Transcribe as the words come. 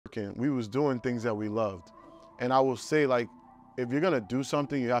we was doing things that we loved. And I will say, like, if you're gonna do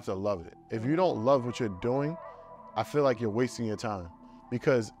something, you have to love it. If you don't love what you're doing, I feel like you're wasting your time,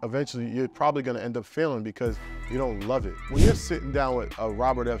 because eventually you're probably gonna end up failing because you don't love it. When you're sitting down with a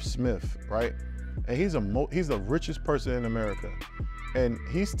Robert F. Smith, right? And he's the richest person in America. And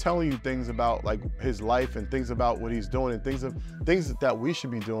he's telling you things about like his life and things about what he's doing and things that we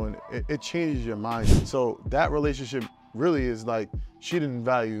should be doing. It changes your mind. So that relationship really is like, she didn't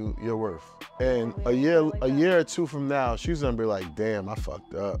value your worth. And a year or two from now, she's gonna be like, damn, I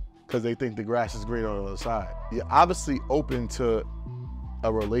fucked up. Because they think the grass is green on the other side. You're obviously open to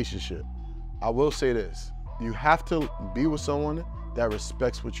a relationship. I will say this, you have to be with someone that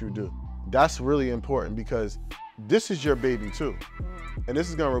respects what you do. That's really important, because this is your baby too. And this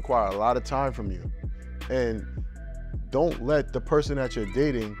is gonna require a lot of time from you. And don't let the person that you're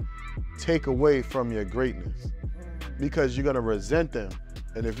dating take away from your greatness, because you're gonna resent them.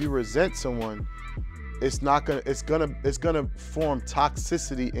 And if you resent someone, it's gonna form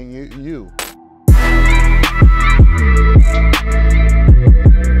toxicity in you.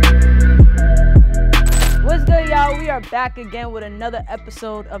 What's good, y'all? We are back again with another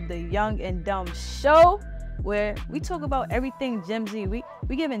episode of the Young and Dumb Show, where we talk about everything Gen Z. We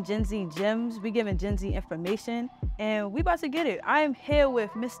giving Gen Z gems, we giving Gen Z information, and we about to get it. I am here with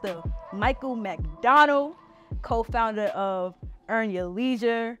Mr. Michael Macdonald, co-founder of Earn Your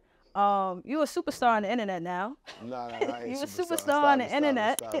Leisure. You a superstar on the internet now. Nah, I ain't you a superstar. superstar on the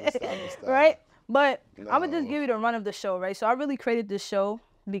internet, Stop. right? But No. I'm gonna just give you the run of the show, right? So I really created this show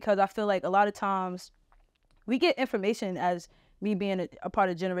because I feel like a lot of times we get information as me being a part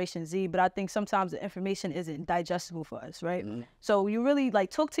of Generation Z, but I think sometimes the information isn't digestible for us, right? Mm-hmm. So you really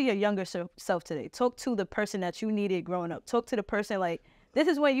like talk to your younger self today. Talk to the person that you needed growing up. Talk to the person, like, this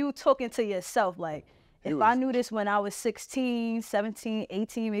is when you talking to yourself, like, if I knew this when I was 16, 17,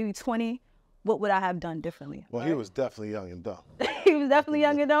 18, maybe 20, what would I have done differently? Well, right? He was definitely young and dumb. He was definitely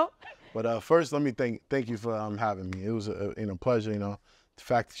young and dumb? But first, let me thank you for having me. It was a pleasure, the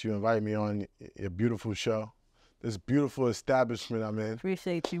fact that you invited me on your beautiful show. This beautiful establishment I'm in.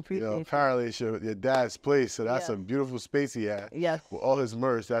 Appreciate you, appreciate you. Apparently it's your dad's place, so that's a beautiful space he had. Yes. With all his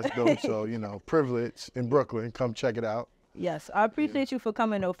merch, that's dope. So, privilege in Brooklyn, come check it out. Yes, I appreciate you for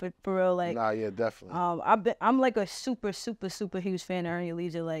coming though, for real. Like, nah, yeah, definitely. I'm like a super huge fan of Earn Your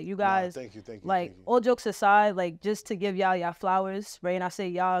Leisure. Like, you guys, thank you. Like, all jokes aside, like, just to give y'all flowers, right? And I say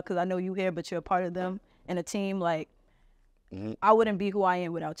y'all because I know you here, but you're a part of them and a team. Like, I wouldn't be who I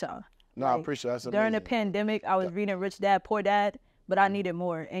am without y'all. No, like, I appreciate that. During the pandemic, I was reading Rich Dad, Poor Dad, but I needed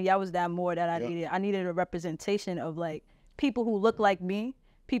more, and y'all was that more that I needed. I needed a representation of like people who look like me,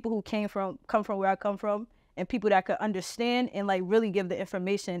 people who come from where I come from, and people that could understand and like really give the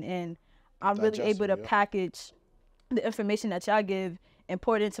information. And I'm really able to package the information that y'all give and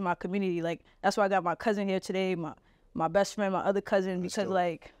pour it into my community. Like, that's why I got my cousin here today, my best friend, my other cousin, because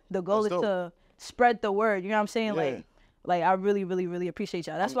like the goal is to spread the word. You know what I'm saying? Yeah. Like I really appreciate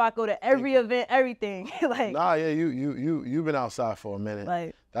y'all. That's why I go to every event, everything. Like, nah, yeah, you've been outside for a minute.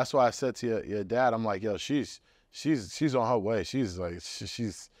 Like, that's why I said to your dad, I'm like, yo, she's on her way. She's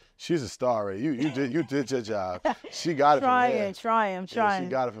a star, right? You did your job. She got it from here. Trying. Yeah, she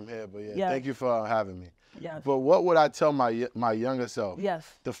got it from here. But thank you for having me. Yes. But what would I tell my younger self? Yes.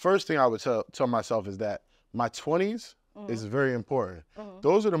 The first thing I would tell myself is that my 20s is very important.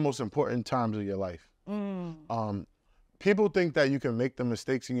 Those are the most important times of your life. People think that you can make the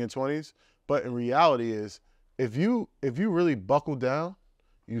mistakes in your 20s, but in reality is, if you really buckle down,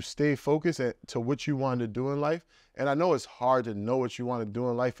 you stay focused to what you want to do in life. And I know it's hard to know what you want to do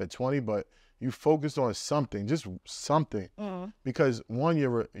in life at 20, but you focus on something, just something. Because one,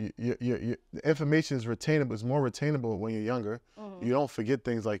 your information is retainable, it's more retainable when you're younger. You don't forget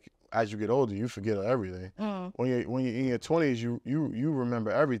things like as you get older, you forget everything. When you're in your 20s, you remember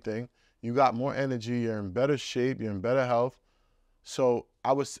everything. You got more energy, you're in better shape, you're in better health. So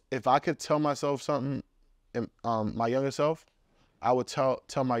if I could tell myself something, my younger self, I would tell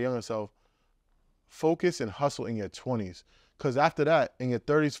my younger self, focus and hustle in your 20s. Because after that, in your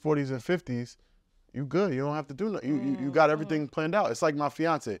 30s, 40s, and 50s, you good. You don't have to do nothing. You got everything planned out. It's like my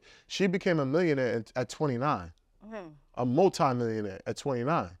fiance. She became a millionaire at 29, a multi-millionaire at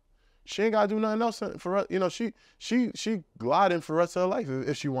 29. She ain't gotta do nothing else for us. She gliding for the rest of her life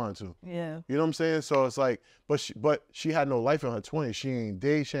if she wanted to. Yeah. You know what I'm saying? So it's like, but she had no life in her 20s. She ain't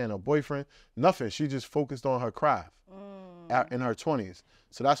date, she ain't no boyfriend, nothing. She just focused on her craft in her 20s.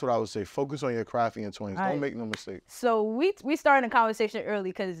 So that's what I would say. Focus on your craft in your 20s. Don't make no mistakes. So we started a conversation early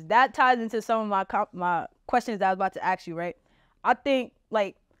because that ties into some of my questions that I was about to ask you, right? I think,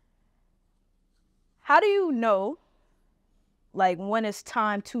 like, how do you know like when it's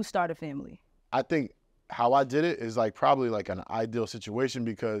time to start a family? I think how I did it is like probably like an ideal situation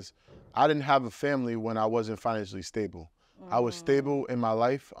because I didn't have a family when I wasn't financially stable. I was stable in my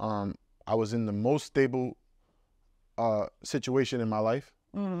life. I was in the most stable situation in my life.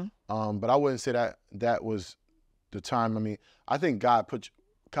 But I wouldn't say that that was the time. I mean, I think God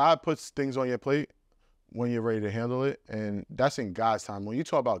puts things on your plate when you're ready to handle it, and that's in God's time. When you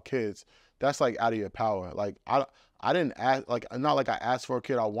talk about kids, that's like out of your power. Like I didn't ask, like not like I asked for a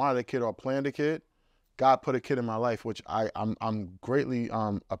kid, I wanted a kid or planned a kid. God put a kid in my life, which I'm greatly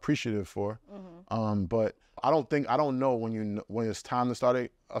appreciative for. But I don't know when it's time to start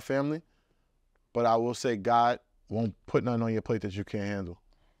a family. But I will say God won't put nothing on your plate that you can't handle.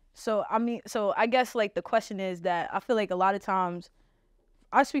 So I guess like the question is that I feel like a lot of times,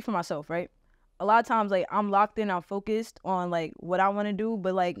 I speak for myself, right? A lot of times like I'm locked in, I'm focused on like what I want to do,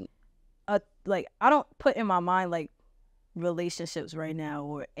 but like I don't put in my mind like relationships right now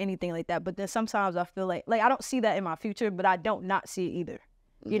or anything like that. But then sometimes I feel like I don't see that in my future, but I don't not see it either,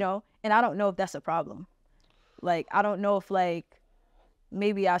 you know? And I don't know if that's a problem. Like, I don't know if like,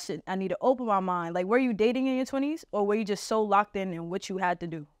 maybe I need to open my mind. Like, were you dating in your 20s or were you just so locked in what you had to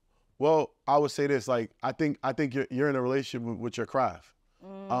do? Well, I would say this, like, I think you're in a relationship with your craft.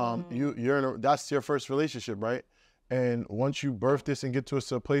 That's your first relationship, right? And once you birth this and get to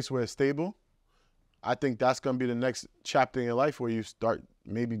a place where it's stable, I think that's going to be the next chapter in your life where you start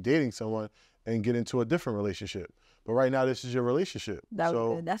maybe dating someone and get into a different relationship. But right now, this is your relationship. That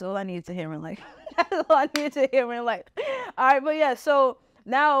was good. That's all I needed to hear in life. That's all I needed to hear in life. All right, but yeah, so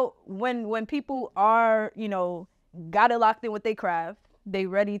now when people are, you know, got it locked in with their craft, they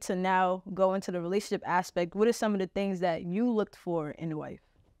ready to now go into the relationship aspect, what are some of the things that you looked for in a wife?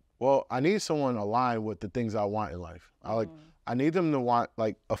 Well, I need someone aligned with the things I want in life. I need them to want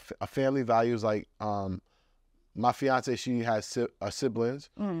like a family values. Like my fiance, she has siblings.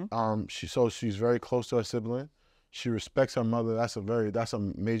 She's very close to her sibling. She respects her mother. That's a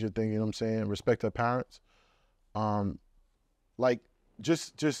major thing. You know what I'm saying? Respect her parents. Like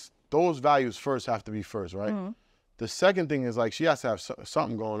just those values first have to be first, right? The second thing is like she has to have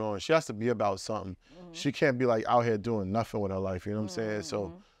something going on. She has to be about something. She can't be like out here doing nothing with her life. You know what I'm saying?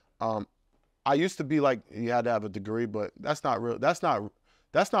 So I used to be like you had to have a degree, but that's not real. That's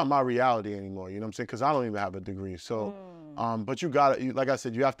not my reality anymore. You know what I'm saying? Because I don't even have a degree. So, but like I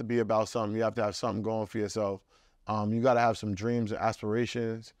said, you have to be about something. You have to have something going for yourself. You got to have some dreams and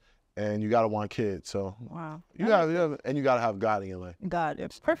aspirations, and you got to want kids. So wow, you got to have God in your life. God,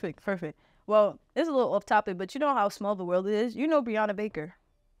 it's perfect. Well, it's a little off topic, but you know how small the world is. You know Brianna Baker.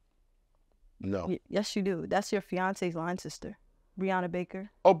 No. Yes, you do. That's your fiance's line sister, Brianna Baker.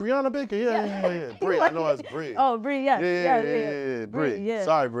 Oh, Brianna Baker, yeah. Bree, I know that's Bree. Oh, Bree, yeah. Yeah, Bree. Yeah.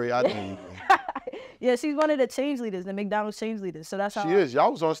 Sorry, Bree, I didn't. Yeah, she's one of the change leaders, the McDonald's change leaders. So that's how she is.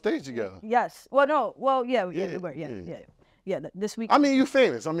 Y'all was on stage together. Yes. Well, no. Well, yeah, we were. Yeah. This week. I mean, you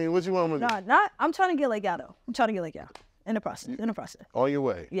famous. I mean, what you want me to do? Not. I'm trying to get like y'all though. I'm trying to get like y'all. In the process. On your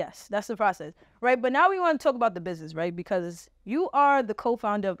way. Yes, that's the process. Right. But now we want to talk about the business, right? Because you are the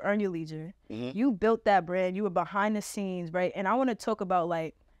co-founder of Earn Your Leisure. You built that brand. You were behind the scenes, right? And I want to talk about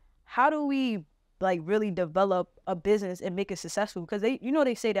like, how do we like really develop a business and make it successful? Because they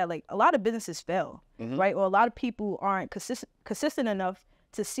say that like a lot of businesses fail, right? Or a lot of people aren't consistent enough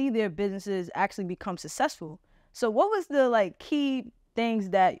to see their businesses actually become successful. So what was the like key things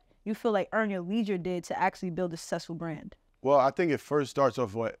that you feel like Earn Your Leisure did to actually build a successful brand? Well, I think it first starts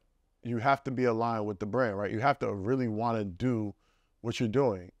off what you have to be aligned with the brand, right? You have to really want to do what you're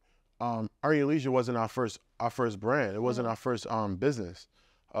doing. Earn Your Leisure wasn't our first brand. It wasn't our first business.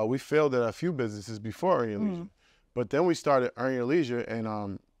 We failed at a few businesses before Earn Your Leisure, but then we started Earn Your Leisure,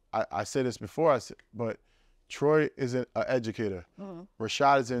 and I said this before, but Troy is an educator.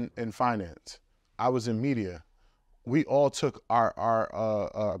 Rashad is in finance. I was in media. We all took our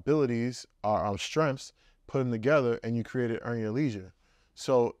abilities, our strengths, put them together, and you created Earn Your Leisure.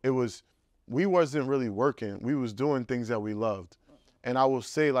 So we wasn't really working. We was doing things that we loved. And I will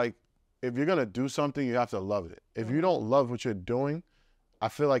say, like, if you're gonna do something, you have to love it. If you don't love what you're doing, I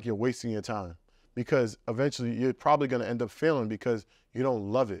feel like you're wasting your time, because eventually you're probably gonna end up failing because you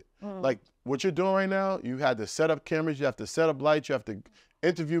don't love it. Like what you're doing right now, you had to set up cameras, you have to set up lights, you have to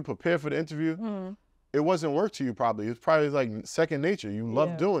interview, prepare for the interview. It wasn't work to you probably. It was probably like second nature. You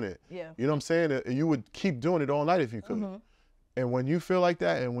love doing it. Yeah. You know what I'm saying? You would keep doing it all night if you could. And when you feel like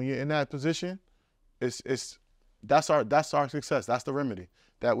that and when you're in that position, that's our success. That's the remedy.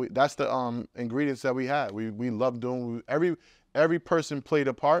 that's the ingredients that we had. We love doing. Every person played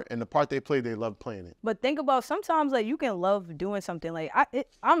a part, and the part they played, they loved playing it. But think about sometimes like you can love doing something. Like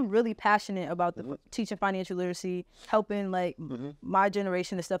I'm really passionate about the teaching financial literacy, helping like my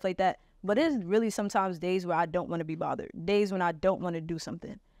generation and stuff like that. But it's really sometimes days where I don't want to be bothered, days when I don't want to do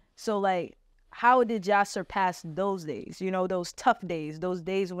something. So like, how did y'all surpass those days? You know, those tough days, those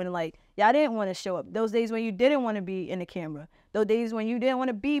days when like y'all didn't want to show up, those days when you didn't want to be in the camera, those days when you didn't want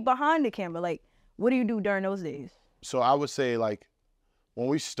to be behind the camera. Like, what do you do during those days? So I would say, like, when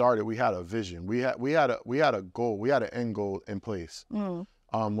we started, we had a vision. We had a goal. We had an end goal in place.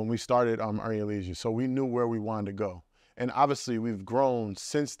 When we started Earning Leisure, so we knew where we wanted to go. And obviously, we've grown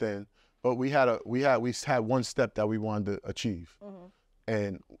since then. But we had one step that we wanted to achieve.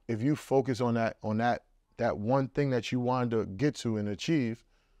 And if you focus on that one thing that you wanted to get to and achieve,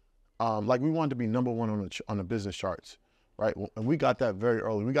 like we wanted to be #1 on the business charts. Right, and we got that very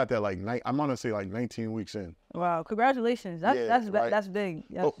early. We got that like I'm gonna say like 19 weeks in. Wow, congratulations! That's big.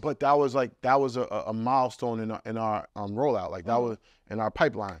 Yes. But that was a milestone in our rollout. Like that was in our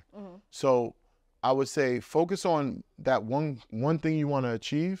pipeline. So I would say focus on that one thing you want to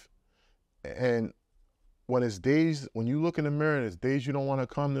achieve, and when you look in the mirror and it's days you don't want to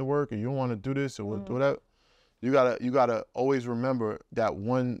come to work and you don't want to do this or whatever, you gotta always remember that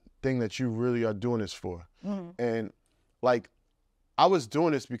one thing that you really are doing this for. And like, I was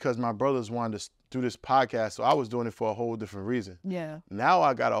doing this because my brothers wanted to do this podcast, so I was doing it for a whole different reason. Yeah. Now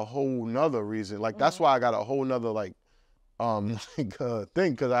I got a whole nother reason. Like, that's why I got a whole nother, like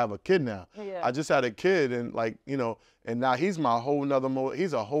thing, because I have a kid now. Yeah. I just had a kid, and like, you know, and now he's my whole nother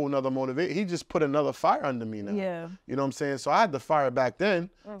he's a whole nother motivation. He just put another fire under me now. Yeah. You know what I'm saying? So I had the fire back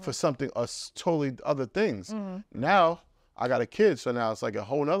then for something, totally other things. Now I got a kid, so now it's like a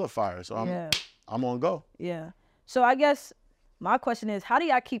whole nother fire. So I'm on go. Yeah. So I guess my question is, how do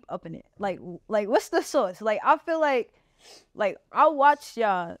y'all keep upping it? Like what's the source? Like, I feel like I watched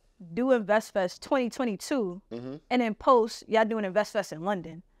y'all do InvestFest 2022 and then post y'all doing InvestFest in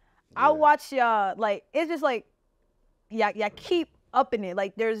London. Yeah. I watch y'all, like, it's just like, y'all keep upping it.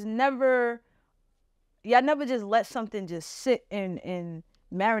 Like, y'all never just let something just sit and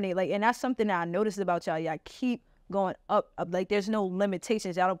marinate. Like, and that's something that I noticed about y'all. Y'all keep going up. Like, there's no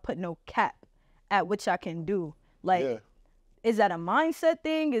limitations. Y'all don't put no cap at what y'all can do. Like, is that a mindset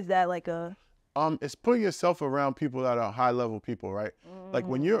thing? Is that like a... It's putting yourself around people that are high-level people, right? Like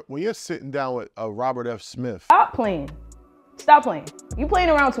when you're sitting down with a Robert F. Smith. Stop playing. Stop playing. You playing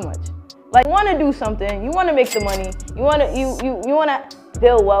around too much. Like, you want to do something. You want to make the money. You want to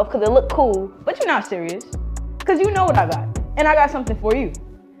build wealth because it look cool, but you're not serious. Because you know what I got, and I got something for you.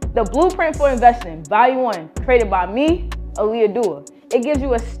 The Blueprint for Investing, Volume 1, created by me, Aaliyah Dua. It gives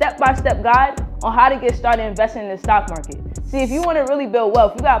you a step-by-step guide on how to get started investing in the stock market. See, if you want to really build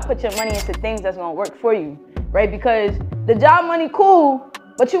wealth, you got to put your money into things that's going to work for you, right? Because the job money cool,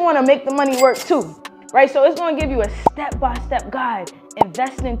 but you want to make the money work too, right? So it's going to give you a step-by-step guide,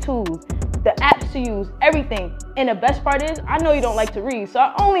 investing tools, the apps to use, everything. And the best part is, I know you don't like to read, so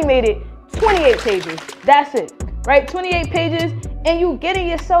I only made it 28 pages. That's it, right? 28 pages, and you getting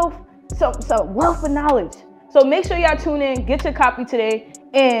yourself some wealth of knowledge. So make sure y'all tune in, get your copy today,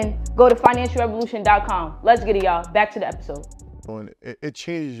 and go to financialrevolution.com. Let's get it, y'all. Back to the episode. It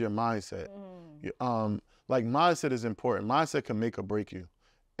changes your mindset. Like, mindset is important. Mindset can make or break you.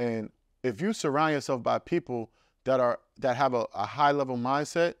 And if you surround yourself by people that have a high level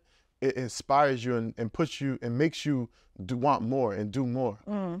mindset, it inspires you and puts you and makes you want more and do more.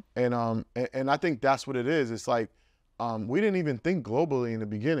 And I think that's what it is. It's like, we didn't even think globally in the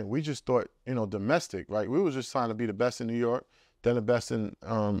beginning. We just thought, domestic, right? We was just trying to be the best in New York, then the best in,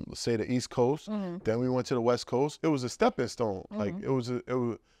 say, the East Coast. Then we went to the West Coast. It was a stepping stone. Like, it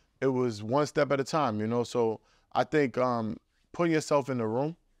was one step at a time, So I think putting yourself in the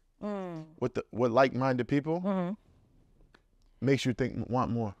room with like-minded people makes you want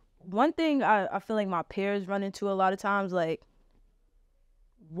more. One thing I feel like my peers run into a lot of times, like,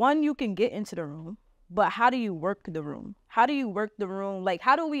 one, you can get into the room, but how do you work the room? How do you work the room? Like,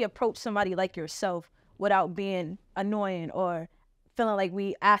 how do we approach somebody like yourself without being annoying or feeling like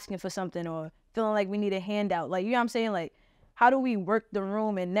we asking for something or feeling like we need a handout? Like, you know what I'm saying? Like, how do we work the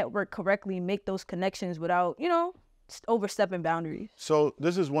room and network correctly, make those connections without, overstepping boundaries? So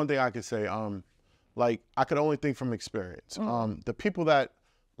this is one thing I could say. Like, I could only think from experience. The people that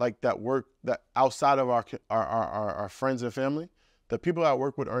work that outside of our friends and family, the people that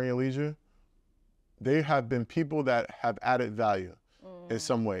work with Earning Leisure, they have been people that have added value in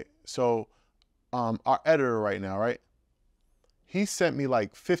some way. So our editor right now, right? He sent me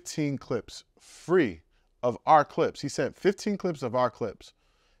like 15 clips free of our clips. He sent 15 clips of our clips.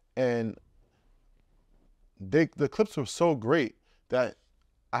 and the clips were so great that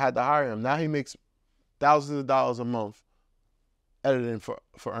I had to hire him. Now he makes thousands of dollars a month editing for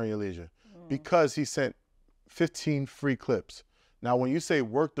Earn Your Leisure because he sent 15 free clips. Now, when you say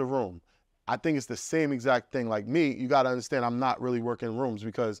work the room, I think it's the same exact thing. Like me, you got to understand I'm not really working rooms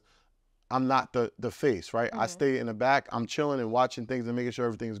because I'm not the face, right? I stay in the back. I'm chilling and watching things and making sure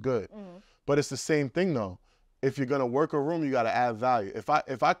everything's good. But it's the same thing though. If you're gonna work a room, you got to add value. If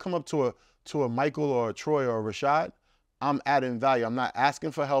I come up to a Michael or a Troy or a Rashad, I'm adding value. I'm not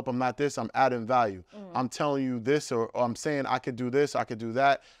asking for help. I'm not this. I'm adding value. I'm telling you this, or I'm saying I could do this. I could do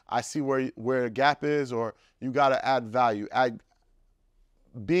that. I see where the gap is, or you got to add value.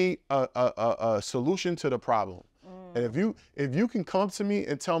 Be a solution to the problem. And if you can come up to me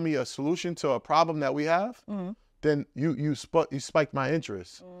and tell me a solution to a problem that we have, then you spike my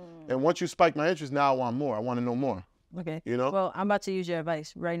interest. And once you spike my interest, now I want more. I want to know more. Okay. You know? Well, I'm about to use your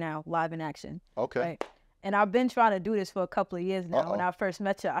advice right now, live in action. Okay. Right? And I've been trying to do this for a couple of years now when I first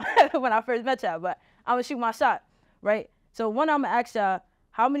met y'all. But I'm gonna shoot my shot, right? So one, I'm gonna ask y'all,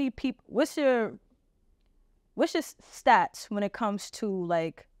 how many people, what's your stats when it comes to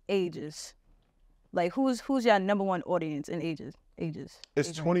like ages? Like who's your number one audience in ages?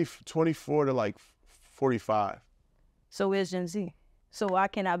 It's 24 to like 45. So where's Gen Z? So why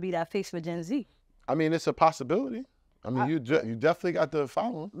can't I be that face for Gen Z? I mean, it's a possibility. I mean, you definitely got the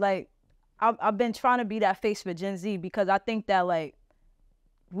following. Like, I've been trying to be that face for Gen Z because I think that like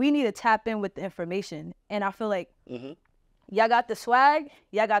we need to tap in with the information, and I feel like y'all got the swag,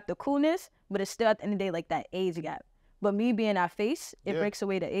 y'all got the coolness, but it's still at the end of the day like that age gap. But me being that face, it breaks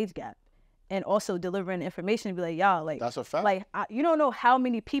away the age gap. And also delivering information, be like, y'all, like, that's a fact. Like, you don't know how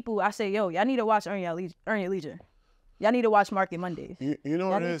many people I say, yo, y'all need to watch Earn Your Leisure. Y'all need to watch Market Mondays. You know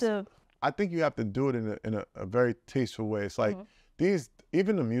what it is? I think you have to do it in a very tasteful way. It's like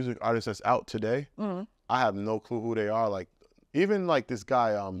even the music artists that's out today, I have no clue who they are. Like, even like this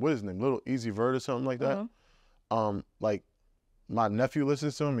guy, what is his name? Little Easy Vert or something like that. Like, my nephew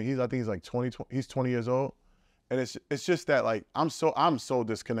listens to him, and I think he's like 20 years old. And it's just that like I'm so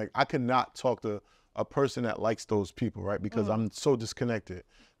disconnected. I cannot talk to a person that likes those people, right? Because I'm so disconnected.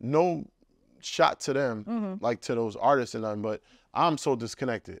 No shot to them, like to those artists and nothing, but I'm so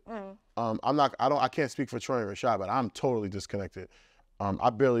disconnected. I can't speak for Troy and Rashad, but I'm totally disconnected. I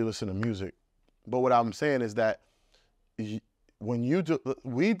barely listen to music. But what I'm saying is that when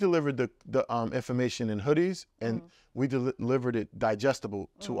we delivered the information in hoodies, and we delivered it digestible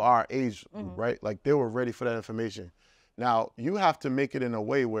to our age, right? Like they were ready for that information. Now you have to make it in a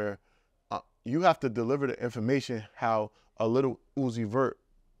way where you have to deliver the information how a little Uzi Vert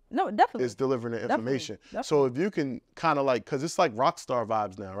is delivering the information. Definitely. So if you can kind of like, cause it's like rock star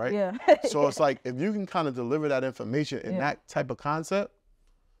vibes now, right? Yeah. So it's like, if you can kind of deliver that information in that type of concept,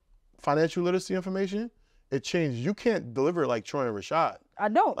 financial literacy information, it changes. You can't deliver like Troy and Rashad. I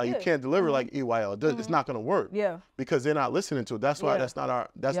don't. Like you can't deliver like EYL. It's not gonna work. Yeah. Because they're not listening to it. That's why that's not our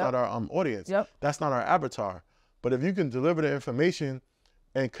audience. That's not our avatar. But if you can deliver the information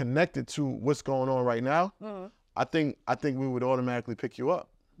and connect it to what's going on right now, I think we would automatically pick you up.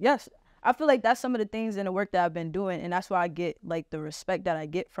 Yes. I feel like that's some of the things in the work that I've been doing, and that's why I get like the respect that I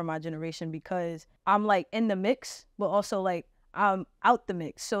get from my generation, because I'm like in the mix, but also like I'm out the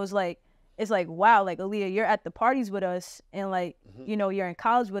mix. So it's like wow, like Aaliyah, you're at the parties with us, and like you know, you're in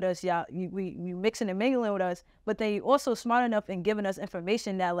college with us, we mixing and mingling with us, but then you also smart enough in giving us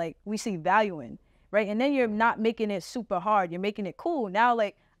information that like we see value in, right? And then you're not making it super hard, you're making it cool. Now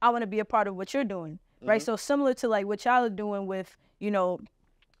like I want to be a part of what you're doing, right? So similar to like what y'all are doing with, you know,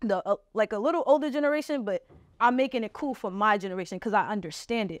 the like a little older generation, but I'm making it cool for my generation because I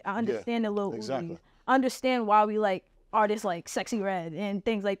understand it. I understand the little Uzi. I understand why we like artists like Sexy Red and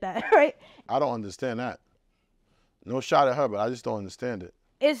things like that, right? I don't understand that. No shot at her, but I just don't understand it.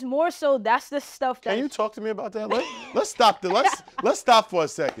 It's more so that's the stuff that. Can you talk to me about that? Let's stop. Let's stop for a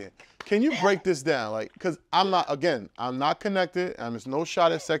second. Can you break this down? Like, cause I'm not connected, and there's no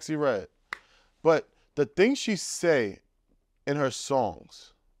shot at Sexy Red, but the things she say in her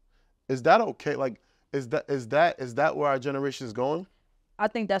songs, is that okay? Like, is that where our generation is going? I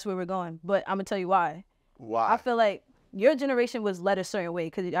think that's where we're going, but I'm gonna tell you why. Why? I feel like your generation was led a certain way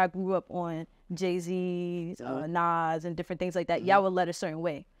because I grew up on Jay-Z, Nas, and different things like that. Y'all were led a certain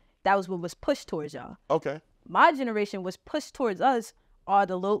way. That was what was pushed towards y'all. Okay. My generation was pushed towards us are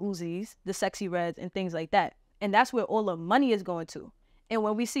the Lil Uzis, the Sexy Reds, and things like that. And that's where all the money is going to. And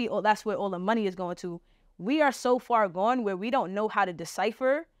when we see, that's where all the money is going to, we are so far gone where we don't know how to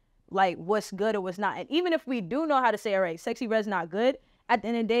decipher like what's good or what's not. And even if we do know how to say, all right, Sexy Red's not good, at the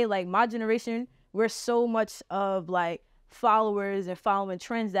end of the day, like my generation, we're so much of like followers and following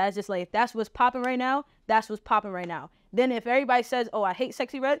trends. That's just like, if that's what's popping right now, that's what's popping right now. Then if everybody says, oh, I hate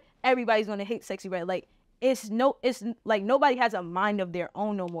Sexy Red, everybody's gonna hate Sexy Red. Like, it's like nobody has a mind of their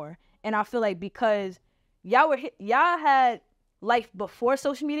own no more. And I feel like because y'all had life before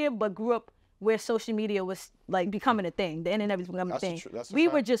social media, but grew up where social media was like becoming a thing. The internet was becoming a thing. We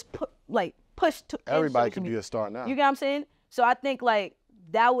were just pushed to everybody could be a star now. You get what I'm saying? So I think like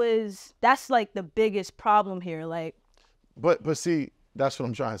that's like the biggest problem here. Like, but see, that's what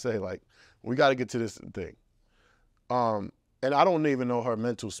I'm trying to say. Like, we got to get to this thing. And I don't even know her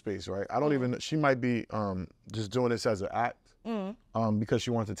mental space, right? I don't even. She might be just doing this as an act, because she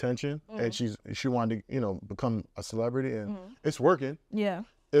wants attention and she wanted to, you know, become a celebrity, and it's working. Yeah.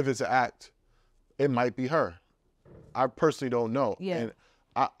 If it's an act, it might be her. I personally don't know. Yeah. And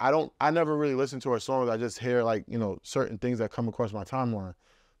I never really listen to her songs. I just hear, like, you know, certain things that come across my timeline.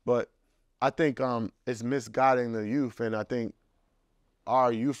 But I think it's misguiding the youth, and I think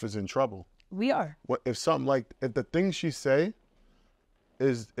our youth is in trouble. We are. If the things she say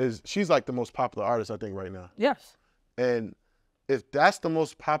is she's like the most popular artist, I think, right now. Yes. And if that's the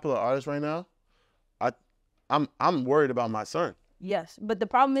most popular artist right now, I'm worried about my son. Yes, but the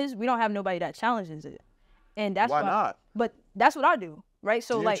problem is we don't have nobody that challenges it, and that's why not. But that's what I do, right?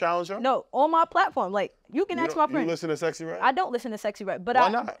 So, do you like, challenge her? No, on my platform, like, you can ask my friends. You listen to Sexy Red? I don't listen to Sexy Red, but why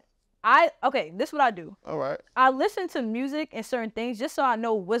not? Okay, this is what I do. All right. I listen to music and certain things just so I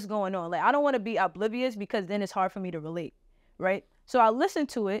know what's going on. Like, I don't want to be oblivious because then it's hard for me to relate, right? So I listen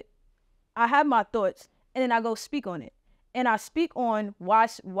to it, I have my thoughts, and then I go speak on it. And I speak on why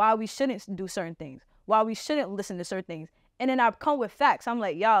we shouldn't do certain things, why we shouldn't listen to certain things. And then I come with facts. I'm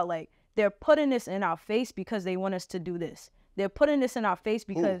like, y'all, like, they're putting this in our face because they want us to do this. They're putting this in our face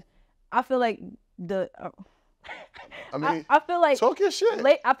because I feel like I feel like talk your shit.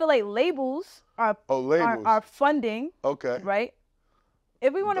 I feel like labels are funding. Okay. Right.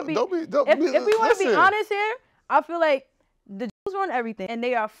 If we want to be, if we want to be honest here, I feel like the Jews run everything, and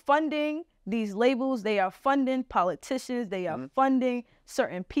they are funding these labels. They are funding politicians. They are funding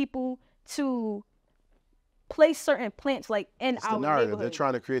certain people to place certain plants like in it's our the narrative. neighborhood. They're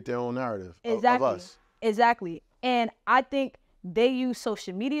trying to create their own narrative of us. Exactly. And I think they use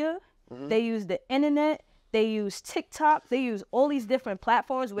social media. They use the internet. They use TikTok. They use all these different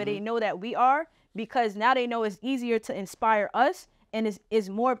platforms where they know that we are, because now they know it's easier to inspire us, and it's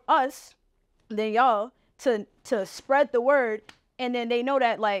more of us than y'all to spread the word. And then they know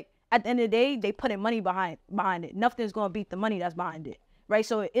that, like, at the end of the day, they putting money behind it. Nothing's gonna beat the money that's behind it, right?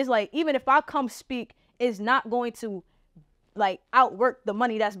 So it's like, even if I come speak, it's not going to like outwork the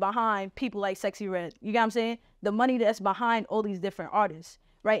money that's behind people like Sexy Red. You get what I'm saying? The money that's behind all these different artists,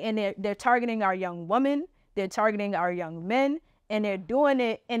 right? And they're targeting our young women, they're targeting our young men, and they're doing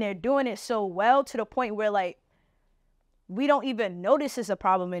it so well to the point where, like, we don't even notice it's a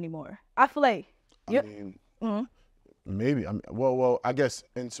problem anymore. I feel like maybe. Well, I guess.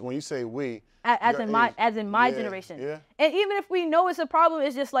 And when you say we, as in my generation, yeah. And even if we know it's a problem,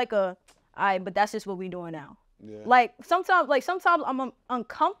 it's just like but that's just what we doing now. Yeah. Like sometimes I'm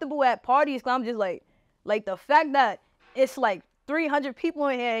uncomfortable at parties because I'm just like the fact that it's like 300 people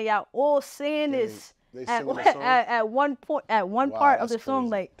in here and y'all all saying this at one part of the song.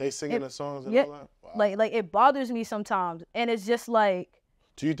 Like, they singing the songs and all that. Wow. Like it bothers me sometimes, and it's just like.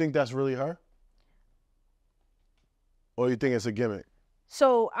 Do you think that's really her? Or you think it's a gimmick?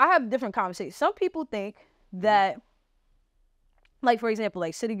 So I have different conversations. Some people think that, like, for example,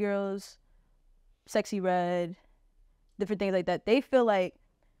 like City Girls, Sexy Red, different things like that, they feel like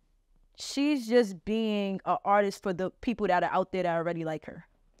she's just being an artist for the people that are out there that already like her.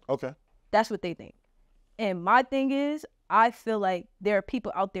 Okay. That's what they think. And my thing is, I feel like there are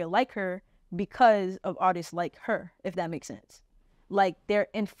people out there like her because of artists like her, if that makes sense. Like, their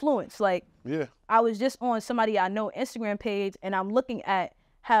influence. Like, yeah. I was just on somebody I know Instagram page, and I'm looking at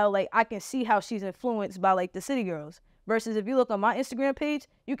how, like, I can see how she's influenced by, like, the City Girls. Versus if you look on my Instagram page,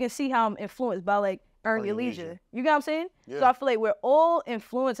 you can see how I'm influenced by, like, Earn Your Leisure. You get what I'm saying? Yeah. So I feel like we're all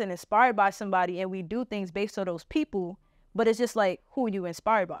influenced and inspired by somebody, and we do things based on those people, but it's just like, who are you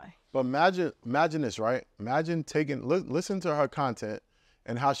inspired by? But imagine this, right? Imagine listen to her content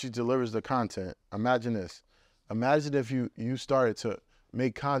and how she delivers the content. Imagine this. Imagine if you started to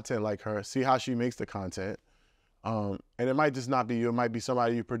make content like her, see how she makes the content. And it might just not be you, it might be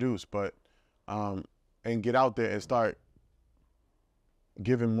somebody you produce, but, and get out there and start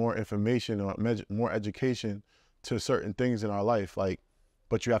giving more information or more education to certain things in our life. Like,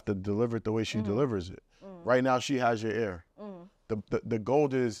 but you have to deliver it the way she delivers it. Right now, she has your ear. The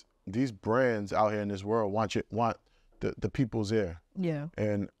goal is these brands out here in this world want the people's ear. Yeah.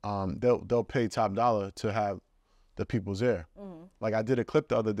 And they'll pay top dollar to have the people's ear. Like I did a clip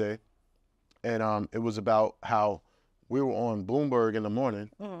the other day, and it was about how we were on Bloomberg in the morning,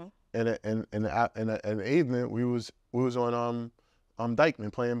 and in the evening we was on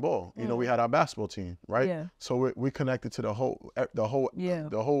Dykeman playing ball. You know, we had our basketball team, right? Yeah. So we connected to the whole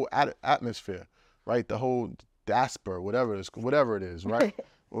atmosphere, right? The whole diaspora, whatever it is, right?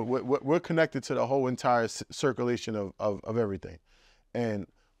 we're connected to the whole entire circulation of everything, and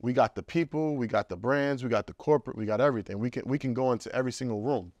we got the people, we got the brands, we got the corporate, we got everything. We can go into every single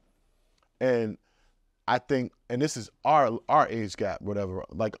room, and I think, and this is our age gap, whatever,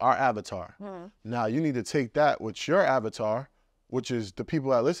 like our avatar. Now you need to take that with your avatar, which is the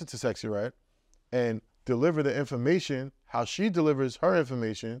people that listen to Sexy Red, and deliver the information how she delivers her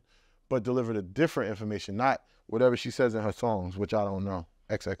information, but deliver the different information, not whatever she says in her songs, which I don't know.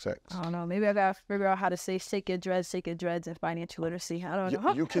 XXX. I don't know. Maybe I gotta figure out how to say shake your dreads, and financial literacy. I don't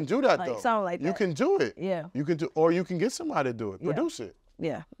know. You can do that, like, though. Something like that. You can do it. Yeah. You can do, or you can get somebody to do it. Produce it.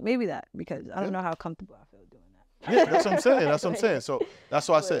 Yeah, maybe that, because I don't know how comfortable I feel doing that. Yeah, that's what I'm saying. That's what I'm saying. So that's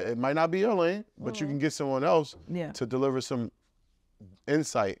why I said it might not be your lane, but you can get someone else to deliver some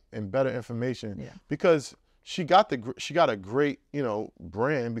insight and better information. Yeah. Because she got a great, you know,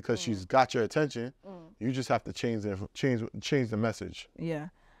 brand, because she's got your attention. You just have to change the message. Yeah.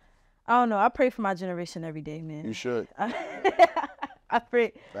 I don't know. I pray for my generation every day, man. You should. I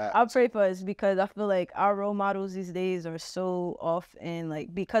pray for us, because I feel like our role models these days are so off, and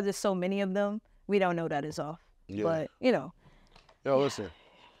like, because there's so many of them, we don't know that it's off. Yeah. But, you know. Yo, listen.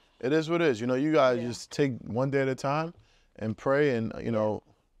 It is what it is. You know, you guys just take one day at a time and pray, and, you know,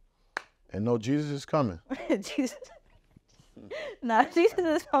 and know Jesus is coming. Jesus. Nah, Jesus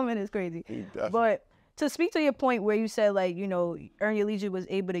is coming is crazy. But to speak to your point where you said, like, you know, Earn Your Leisure was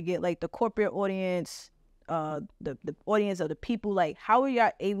able to get like the corporate audience, the audience of the people, like, how are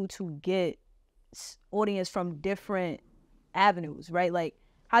y'all able to get audience from different avenues, right? Like,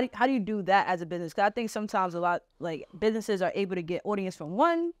 how do you do that as a business? Because I think sometimes a lot, like, businesses are able to get audience from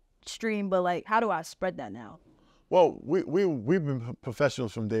one stream, but like, how do I spread that now? Well, we've been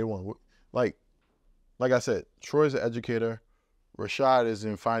professionals from day one. Like I said, Troy's an educator. Rashad is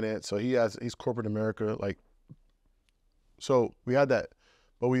in finance, so he's corporate America. Like, so we had that,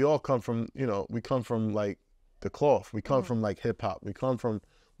 but we all come from, you know, we come from like the cloth. We come from like hip hop. We come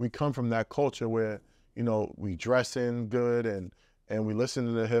from that culture where, you know, we dress in good and we listen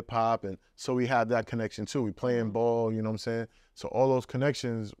to the hip hop, and so we have that connection too. We playing ball, you know what I'm saying? So all those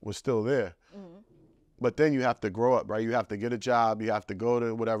connections were still there. But then you have to grow up, right? You have to get a job. You have to go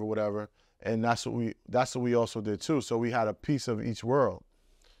to whatever. And that's what we also did too. So we had a piece of each world.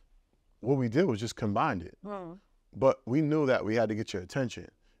 What we did was just combined it. But we knew that we had to get your attention.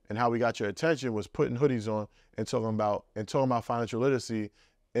 And how we got your attention was putting hoodies on and talking about financial literacy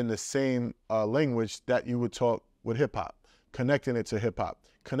in the same language that you would talk with hip hop, connecting it to hip hop,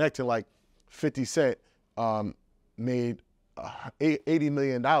 connecting like 50 Cent made $80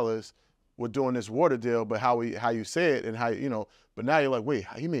 million with doing this water deal, but how you say it and how, you know, but now you're like, wait,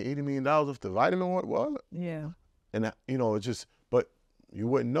 he made $80 million off the vitamin water? What? Yeah. And you know, it's just, but you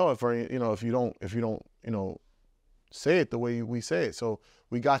wouldn't know if you don't, you know, say it the way we say it. So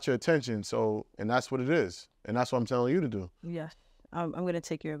we got your attention. So, and that's what it is. And that's what I'm telling you to do. Yeah. I'm going to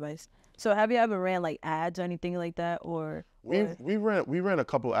take your advice. So have you ever ran like ads or anything like that? Or we ran a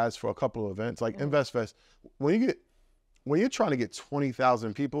couple ads for a couple of events, like InvestFest. When you're trying to get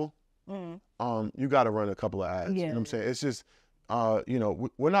 20,000 people, you got to run a couple of ads. You know what I'm saying? It's just, you know,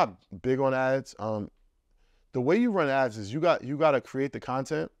 we're not big on ads. The way you run ads is you got to create the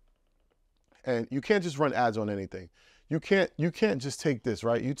content, and you can't just run ads on anything. You can't just take this,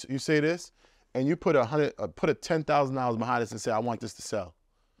 right? You say this, and you put $10,000 behind this and say, I want this to sell.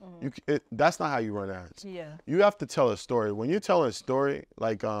 That's not how you run ads. Yeah. You have to tell a story. When you're telling a story,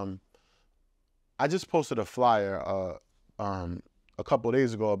 like I just posted a flyer a couple of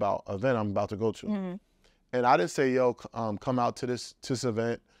days ago about an event I'm about to go to. And I didn't say, yo, come out to this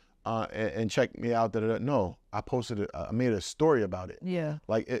event and check me out. No, I posted it. I made a story about it. Yeah.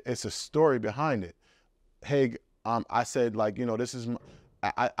 Like it's a story behind it. Hey, I said, like, you know, this is,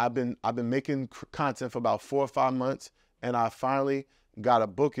 I've been making content for about 4 or 5 months, and I finally got a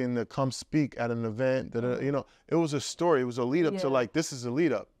booking to come speak at an event. You know, it was a story. It was a lead up to, like, this is a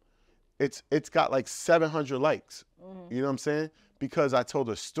lead up. It's got like 700 likes. You know what I'm saying? Because I told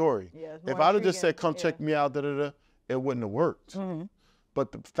a story. Yeah, if I'd have just said, come check me out, it wouldn't have worked.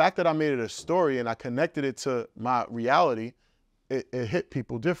 But the fact that I made it a story and I connected it to my reality, it hit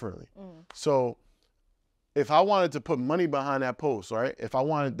people differently. So if I wanted to put money behind that post, right? If I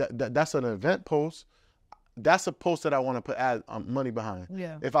wanted that's an event post, that's a post that I want to put money behind.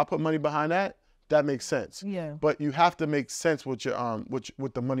 Yeah. If I put money behind that, that makes sense. Yeah. But you have to make sense with your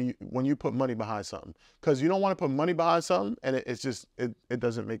with the money when you put money behind something, because you don't want to put money behind something and it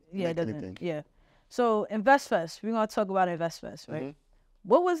doesn't make anything. Yeah. So InvestFest, we're gonna talk about InvestFest, right? Mm-hmm.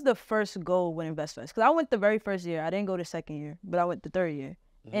 What was the first goal with InvestFest? Because I went the very first year. I didn't go the second year, but I went the third year,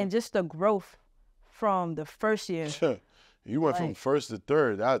 and just the growth from the first year. You went from first to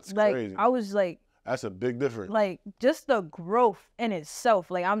third. That's crazy. I was like. That's a big difference. Like, just the growth in itself.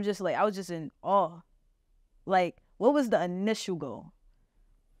 Like, I was just in awe. Like, what was the initial goal?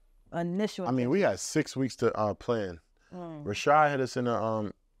 I mean, we had 6 weeks to plan. Rashad had us in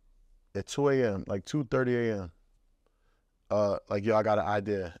at 2 a.m., like 2:30 a.m. Like, yo, I got an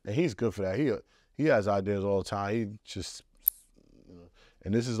idea. And he's good for that. He has ideas all the time. He just,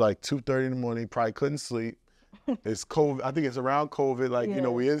 and this is like 2:30 in the morning. He probably couldn't sleep. It's COVID. I think it's around COVID. Like, you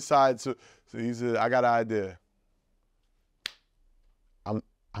know, we inside. So he said, I got an idea.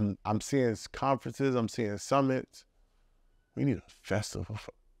 I'm seeing conferences. I'm seeing summits. We need a festival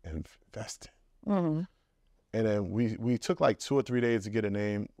for investing. And then we took like 2 or 3 days to get a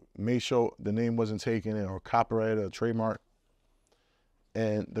name. Made sure the name wasn't taken or copyrighted or trademark.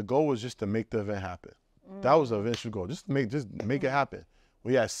 And the goal was just to make the event happen. That was the eventual goal. Just make it happen.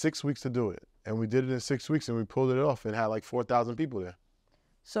 We had 6 weeks to do it. And we did it in 6 weeks, and we pulled it off and had like 4,000 people there.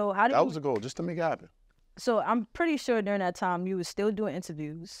 So that was the goal, just to make it happen. So I'm pretty sure during that time you were still doing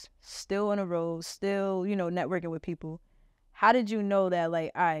interviews, still on the road, still, you know, networking with people. How did you know that,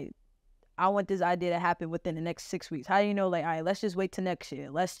 like, all right, I want this idea to happen within the next 6 weeks? How do you know, like, all right, let's just wait till next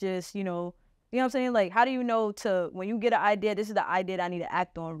year. Let's just, you know what I'm saying? Like, how do you know when you get an idea, this is the idea that I need to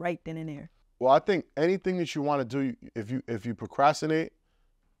act on right then and there? Well, I think anything that you want to do, if you procrastinate,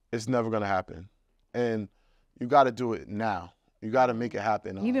 it's never going to happen. And you got to do it now. You got to make it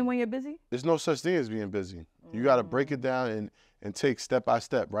happen. Even when you're busy? There's no such thing as being busy. You got to break it down and take step by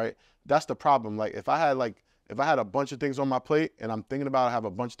step, right? That's the problem. Like, if I had a bunch of things on my plate and I'm thinking about I have a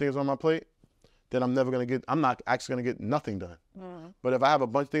bunch of things on my plate, then I'm not actually going to get nothing done. But if I have a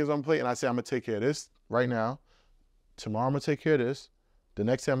bunch of things on my plate and I say I'm going to take care of this right now, tomorrow I'm going to take care of this, the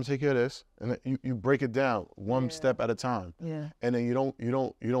next time I'm gonna take care of this, and then you break it down one step at a time. And then you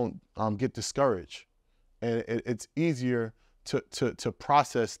don't get discouraged, and it's easier to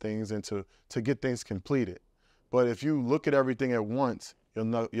process things and to get things completed. But if you look at everything at once,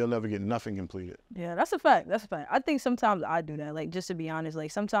 you'll never get nothing completed. Yeah, that's a fact. That's a fact. I think sometimes I do that. Like, just to be honest,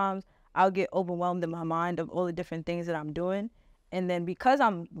 like sometimes I'll get overwhelmed in my mind of all the different things that I'm doing. And then because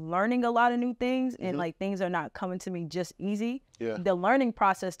I'm learning a lot of new things and like things are not coming to me just easy, the learning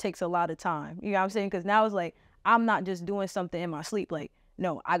process takes a lot of time. You know what I'm saying? Because now it's like, I'm not just doing something in my sleep. Like,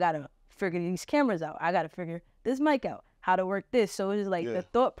 no, I got to figure these cameras out. I got to figure this mic out, how to work this. So it's like the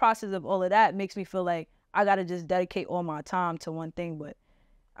thought process of all of that makes me feel like I got to just dedicate all my time to one thing. But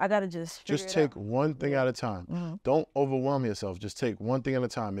I got to just take one thing at a time. Don't overwhelm yourself. Just take one thing at a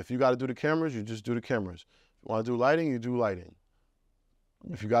time. If you got to do the cameras, you just do the cameras. If you want to do lighting, you do lighting.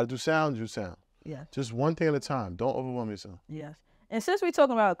 If you got to do sound, do sound. Yeah. Just one thing at a time. Don't overwhelm yourself. Yes. And since we're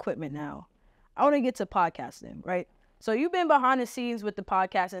talking about equipment now, I want to get to podcasting, right? So you've been behind the scenes with the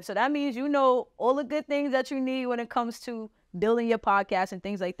podcasting. So that means you know all the good things that you need when it comes to building your podcast and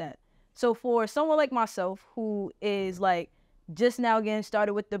things like that. So for someone like myself who is like just now getting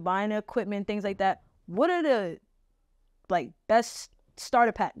started with the buying equipment, things like that, what are the like best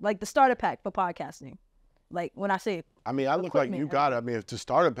starter pack, like the starter pack for podcasting? Like when I say, I mean, I look like you got it. I mean, if to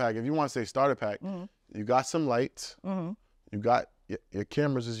starter pack, if you want to say starter pack, you got some lights, you got your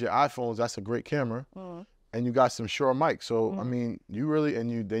cameras is your iPhones. That's a great camera, and you got some Shure mics. So I mean, you really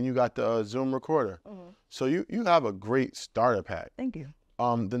then you got the Zoom recorder. So you have a great starter pack. Thank you.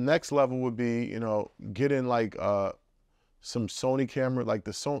 The next level would be getting like some Sony camera, like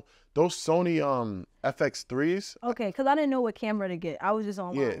those Sony FX3s. Okay, because I didn't know what camera to get. I was just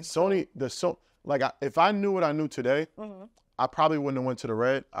online. Yeah, Sony Like, if I knew what I knew today, I probably wouldn't have went to the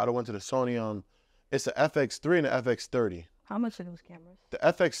Red. I'd have went to the Sony. It's the FX3 and the FX30. How much are those cameras? The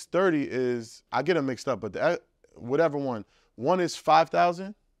FX30 is, I get them mixed up, but whatever one. One is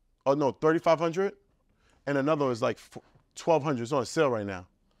 5,000. Oh, no, 3,500. And another is like 1,200. It's on sale right now.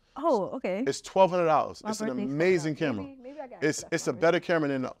 Oh, okay. It's $1,200. It's an amazing camera. Maybe I got it's a better camera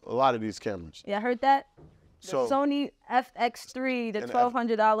than a lot of these cameras. Yeah, I heard that. The Sony FX3, the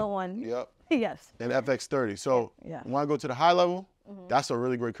 $1,200 one. Yep. Yes. And FX30. So when I go to the high level, that's a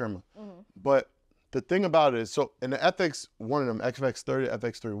really great camera. But the thing about it is, so in the FX, one of them, FX30,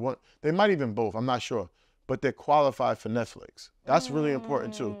 FX31, they might even both, I'm not sure, but they're qualified for Netflix. That's really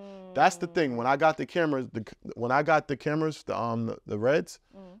important too. That's the thing. When I got the cameras, the Reds,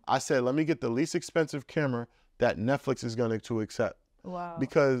 I said, let me get the least expensive camera that Netflix is going to accept. Wow.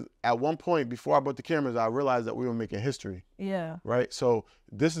 Because at one point before I bought the cameras, I realized that we were making history. Yeah. Right. So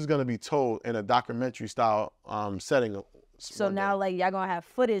this is gonna be told in a documentary style setting. So now, like, y'all gonna have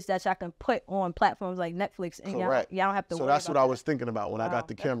footage that y'all can put on platforms like Netflix, and y'all don't have to. So worry that's about what I that. was thinking about when I got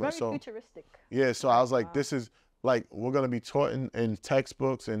the camera. Very So futuristic. yeah. So I was like, this is like we're gonna be taught in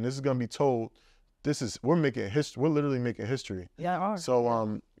textbooks, and this is gonna be told. We're making history. We're literally making history. Yeah. Are.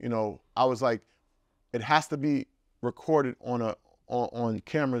 So you know, I was like, it has to be recorded on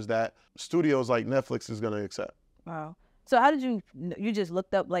cameras that studios like Netflix is gonna accept. Wow. So how did you just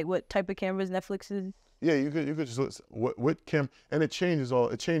looked up like what type of cameras Netflix is? Yeah, you could just look what and it changes all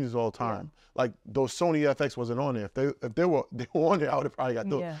the time. Yeah. Like those Sony FX wasn't on there. If they were on there, I would have probably got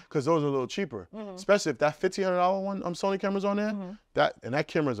those because those are a little cheaper. Especially if that $1,500 one Sony camera's on there. That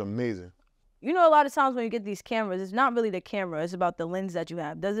camera is amazing. You know, a lot of times when you get these cameras, it's not really the camera; it's about the lens that you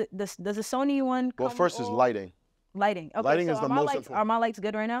have. Does the Sony one? Well, first is lighting. Lighting. Okay, lighting so is the most important. Are my lights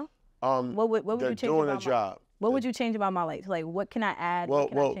good right now? What would you change? They're doing a job. What would you change about my lights? Like, what can I add? Well,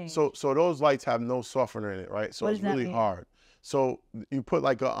 what can I change? so those lights have no softener in it, right? So it's really hard. So you put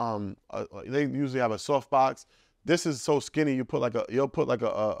like they usually have a soft box. This is so skinny. You'll put like a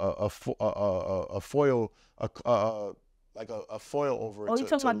foil, like a foil over it. Oh, you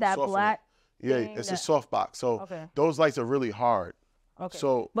talking about that black? Yeah, it's a soft box. So those lights are really hard. Okay.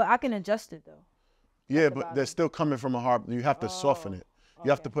 So, but I can adjust it though. Yeah, but they're still coming from a hard. You have to soften it.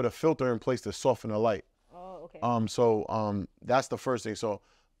 You have to put a filter in place to soften the light. Oh, okay. So that's the first thing. So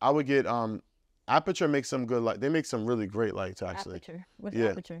I would get Aperture makes some good light. They make some really great lights actually. Aperture. What's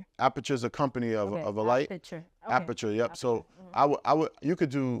Aperture? Aperture's a company of a light. Aperture. Okay. Aperture. Yep. Aperture. So I would you could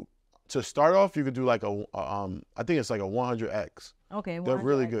do to start off. You could do like I think it's like a 100X. Okay. 100X. They're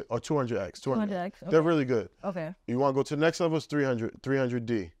really good. Or 200X. 200X. Okay. They're really good. Okay. You want to go to the next level? It's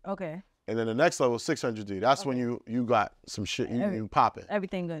 300D. Okay. And then the next level is 600D. That's when you got some shit. You pop it.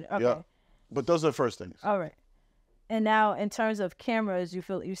 Everything good. Okay. Yep. But those are the first things. All right. And now, in terms of cameras, you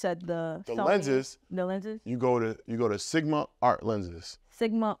said the Sony, lenses. The lenses. You go to Sigma Art Lenses.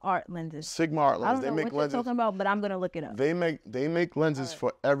 Sigma Art Lenses. Sigma Art Lenses. I don't know what lenses. You're talking about, but I'm gonna look it up. They make lenses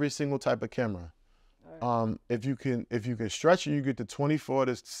for every single type of camera. Right. If you can stretch it, you get the 24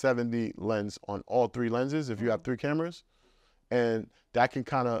 to 70 lens on all three lenses. If you have three cameras, and that can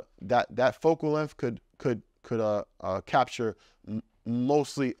kind of that focal length could capture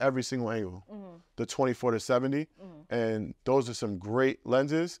mostly every single angle, the 24 to 70, and those are some great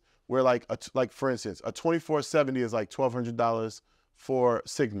lenses. Where like for instance, a 24-70 is like $1,200 for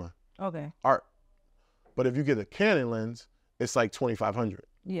Sigma. Okay. Art, but if you get a Canon lens, it's like $2,500.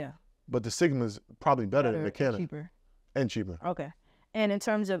 Yeah. But the Sigma's probably better than the Canon. Cheaper. Okay. And in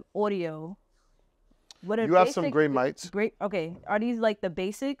terms of audio, what are you have some great mics. Great. Okay. Are these like the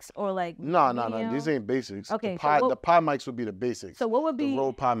basics or like? No. These ain't basics. Okay. The Pi mics would be the basics. So what would be the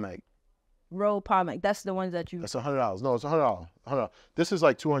Rode Pi mic? Rode Pi mic. That's the ones that you. That's $100. No, it's $100. $100. This is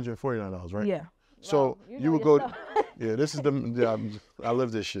like $249, right? Yeah. So you would go. Yeah. This is I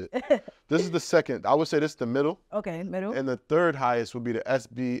live this shit. This is the second. I would say this is the middle. Okay, middle. And the third highest would be the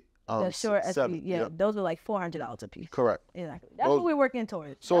SB. The short SB. Yeah. Those are like $400 a piece. Correct. Exactly. That's what we're working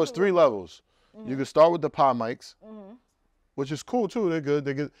towards. So it's three levels. You can start with the Pi mics, which is cool too. They're good.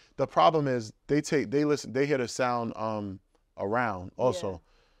 They're good. The problem is they hear the sound around also. Yeah.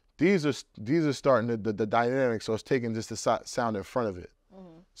 These are starting the dynamic, so it's taking just the sound in front of it.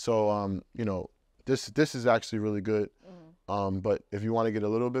 So you know, this is actually really good. But if you want to get a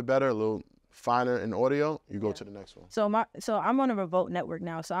little bit better, a little finer in audio, you go to the next one. So I'm on a Revolt network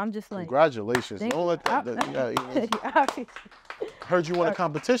now, so I'm just like, congratulations. Don't let that heard you won a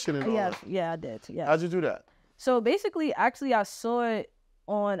competition and all that. Yeah, I did. Yeah. How'd you do that? So basically, actually, I saw it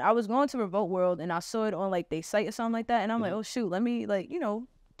I was going to Revolt World and I saw it on like their site or something like that, and I'm like, oh shoot, let me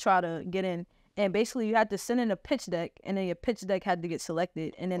try to get in. And basically, you had to send in a pitch deck, and then your pitch deck had to get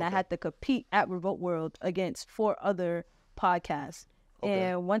selected, and then I had to compete at Revolt World against 4 other podcasts.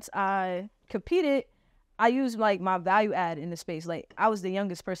 And once I competed, I used like my value add in the space. Like I was the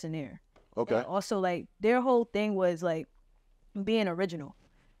youngest person there. Okay. And also, like their whole thing was like being original,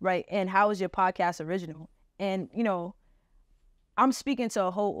 right? And how is your podcast original? And I'm speaking to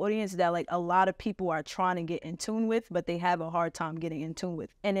a whole audience that like a lot of people are trying to get in tune with, but they have a hard time getting in tune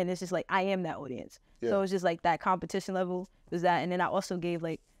with. And then it's just like I am that audience. Yeah. So it's just like that competition level was that. And then I also gave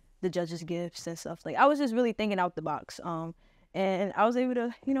like the judges gifts and stuff. Like I was just really thinking out the box. And I was able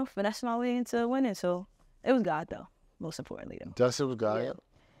to, finesse my way into winning. So it was God, though, most importantly, though. That's it was God. Yeah.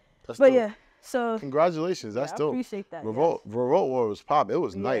 That's but dope. yeah, so. Congratulations. That's dope. I appreciate that. Revolt War was pop. It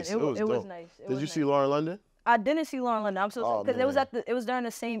was nice. It was dope. nice. Did you see Lauren London? I didn't see Lauren London. I'm so sorry. Because it was during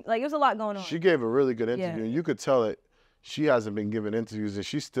the same, like, it was a lot going on. She gave a really good interview. And you could tell it. she hasn't been giving interviews, and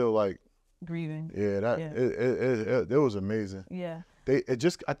she's still like grieving. Yeah, it was amazing. Yeah.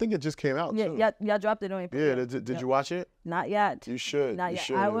 I think it just came out too. Yeah, y'all dropped it on your Yeah, did you watch it? Not yet. You should. Not you yet.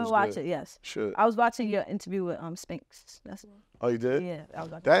 Should. I will watch it, yes. Should. I was watching your interview with Spinks. That's Oh, you did? Yeah, I was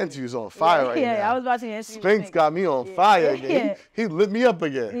watching that interview's on fire right now. Yeah, I was watching the interview. Spinks got me on fire again. He lit me up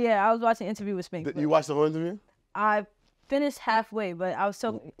again. Yeah, I was watching the interview with Spinks. You watched the whole interview? I finished halfway, but I was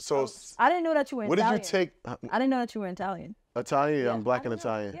so I didn't know that you were What Italian. did you take? I didn't know that you were Italian. Italian? Yeah, I'm black and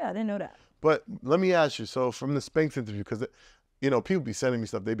Italian. Yeah, I didn't know that. But let me ask you, so from the Spinks interview, because people be sending me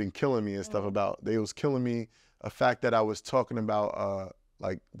stuff, they've been killing me and stuff about, they was killing me a fact that I was talking about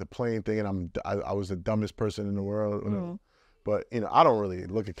like the plane thing, and I was the dumbest person in the world. But I don't really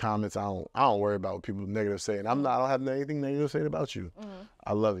look at comments. I don't worry about what people negative say, and I don't have anything negative to say about you.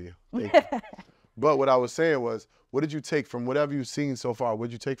 I love you. Thank you. But what I was saying was, what did you take from whatever you've seen so far? What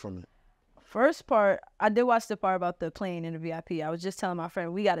did you take from it? First part, I did watch the part about the plane and the VIP. I was just telling my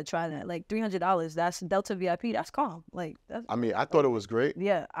friend, we got to try that. Like $300, that's Delta VIP. That's calm. Like, I mean, I thought it was great.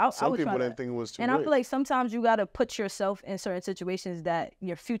 Yeah, some people didn't think it was too great. And I feel like sometimes you got to put yourself in certain situations that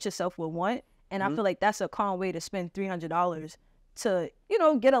your future self would want. And I feel like that's a calm way to spend $300 to,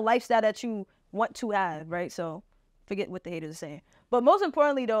 get a lifestyle that you want to have, right? So forget what the haters are saying. But most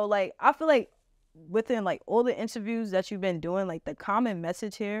importantly, though, like, I feel like within, like, all the interviews that you've been doing, like, the common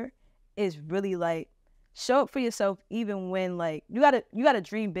message here is really, like, show up for yourself even when, like, you gotta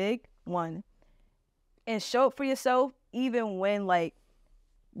dream big, one, and show up for yourself even when, like,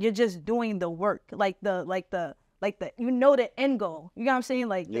 you're just doing the work, like the end goal. You know what I'm saying?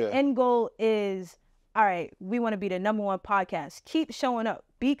 Like, the end goal is, all right, we want to be the #1 podcast. Keep showing up,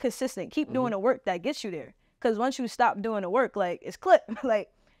 be consistent, keep doing the work that gets you there. Because once you stop doing the work, like, it's clip. Like,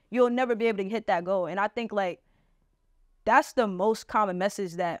 you'll never be able to hit that goal. And I think, like, that's the most common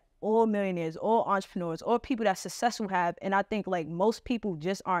message that all millionaires, all entrepreneurs, all people that's successful have. And I think, like, most people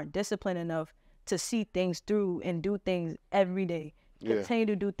just aren't disciplined enough to see things through and do things every day. Continue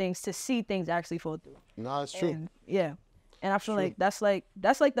to do things to see things actually fall through. No, it's true. And I feel like that's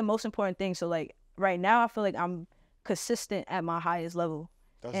the most important thing. So, like, right now I feel like I'm consistent at my highest level.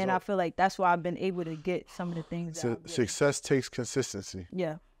 I feel like that's why I've been able to get some of the things success takes consistency.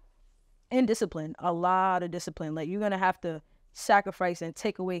 Yeah. And discipline. A lot of discipline. Like, you're gonna have to sacrifice and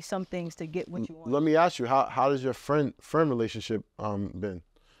take away some things to get what you want. Let me ask you, how does your friend relationship been?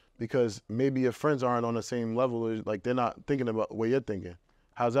 Because maybe your friends aren't on the same level, like, they're not thinking about what you're thinking.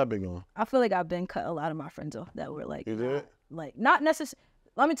 How's that been going? I feel like I've been cut a lot of my friends off that were like, you did? Like, not necessarily.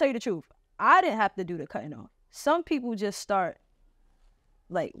 Let me tell you the truth. I didn't have to do the cutting off. Some people just start,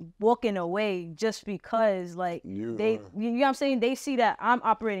 like, walking away just because, like, you know what I'm saying? They see that I'm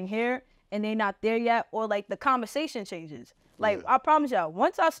operating here and they're not there yet, or, like, the conversation changes. Like, I promise y'all,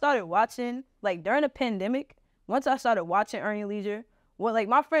 once I started watching, like, during the pandemic, once I started watching Earning Leisure, what, like,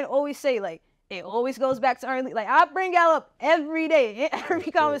 my friend always say, like, it always goes back to Earning Leisure. Like, I bring y'all up every day in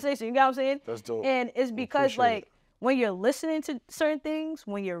every conversation. You know what I'm saying? That's dope. And it's because, like, when you're listening to certain things,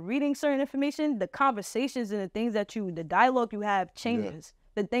 when you're reading certain information, the conversations and the dialogue you have changes.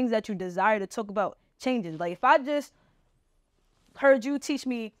 The things that you desire to talk about changes. Like, if I just heard you teach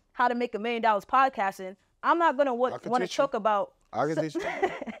me how to make $1 million podcasting, I'm not gonna want to talk about. I can teach you.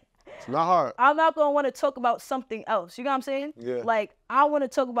 It's not hard. I'm not gonna want to talk about something else. You know what I'm saying? Yeah. Like, I want to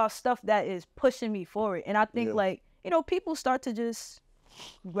talk about stuff that is pushing me forward, and I think like, people start to just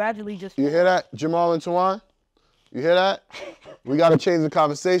gradually just. You hear that, Jamal and Tawan? You hear that? We gotta change the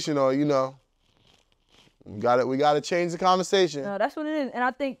conversation, or we gotta change the conversation. No, that's what it is, and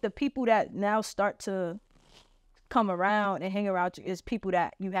I think the people that now start to come around and hang around you is people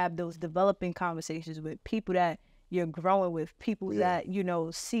that you have those developing conversations with, people that you're growing with, people that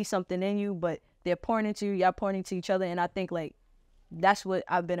see something in you, but they're pouring into you, y'all pouring into each other, and I think, like, that's what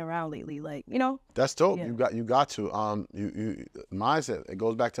I've been around lately. Like, That's dope. Yeah. You got to mindset. It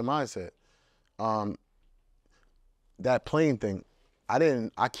goes back to mindset. That plane thing, I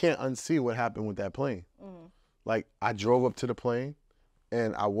can't unsee what happened with that plane. Like, I drove up to the plane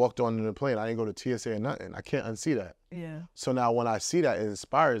and I walked onto the plane. I didn't go to TSA or nothing. I can't unsee that. Yeah. So now when I see that, it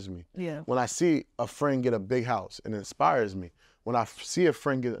inspires me. Yeah. When I see a friend get a big house, it inspires me. When I see a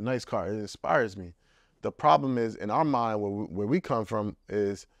friend get a nice car, it inspires me. The problem is, in our mind, where we come from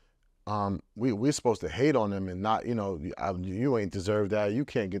is, we're supposed to hate on them and not, you ain't deserve that. You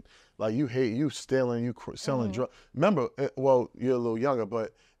can't get, like, you hate, you stealing, you selling drugs. Remember, well, you're a little younger,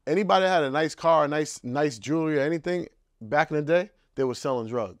 but anybody that had a nice car, nice jewelry or anything, back in the day, they were selling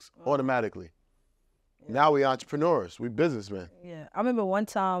drugs automatically. Yeah. Now we entrepreneurs, we businessmen. Yeah, I remember one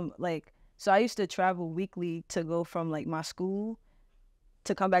time, like, so I used to travel weekly to go from, like, my school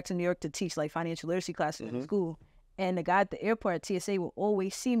to come back to New York to teach, like, financial literacy classes in school. And the guy at the airport at TSA will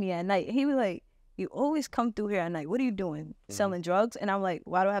always see me at night. He was like, you always come through here at night. What are you doing? Selling drugs? And I'm like,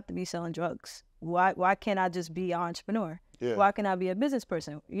 why do I have to be selling drugs? Why can't I just be an entrepreneur? Yeah. Why can't I be a business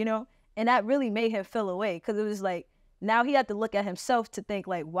person? You know? And that really made him feel away, because it was like, now he had to look at himself to think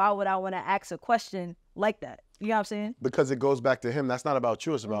like, why would I want to ask a question like that? You know what I'm saying? Because it goes back to him. That's not about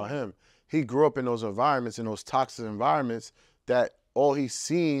you. It's about him. He grew up in those environments, in those toxic environments, that all he's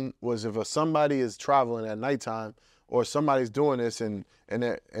seen was if somebody is traveling at nighttime or somebody's doing this and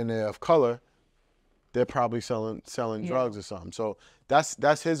they're of color, they're probably selling drugs or something. So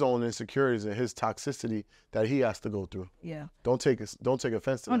that's his own insecurities and his toxicity that he has to go through. Yeah. Don't take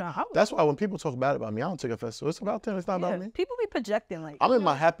offense to that. No, that's why when people talk bad about me, I don't take offense to it. It's about them. It's not about me. People be projecting like. I'm in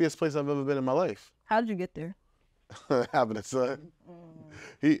my happiest place I've ever been in my life. How did you get there? Having a son.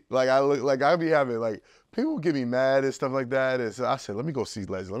 I be having like, people get me mad and stuff like that. And so I said, let me go see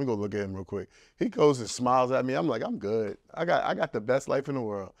Leslie. Let me go look at him real quick. He goes and smiles at me. I'm like, I'm good. I got the best life in the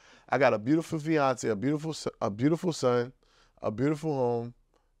world. I got a beautiful fiance, a beautiful son, a beautiful home.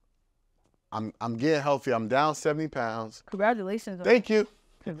 I'm getting healthy. I'm down 70 pounds. Congratulations. Thank you.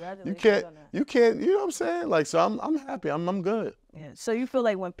 Congratulations. You can't, you know what I'm saying? Like, so I'm happy. I'm good. Yeah. So you feel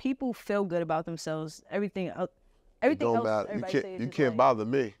like when people feel good about themselves, everything else don't matter. You can't bother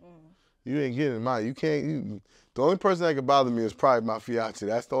me. You ain't getting mine. You can't. The only person that can bother me is probably my fiance.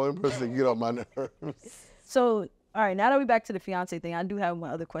 That's the only person that can get on my nerves. So, all right, now that we're back to the fiance thing, I do have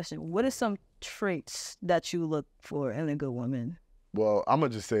one other question. What are some traits that you look for in a good woman? Well, I'm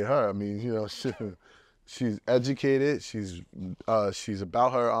gonna just say her. I mean, you know, she's educated. She's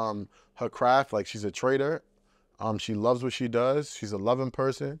about her craft. Like, she's a trader. She loves what she does. She's a loving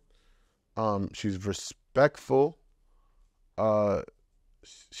person. She's respectful.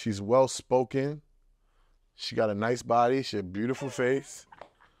 She's well-spoken. She got a nice body. She had a beautiful face.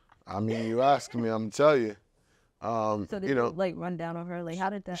 I mean, you ask me, I'm gonna tell you. So did you know, like run down on her? Like, how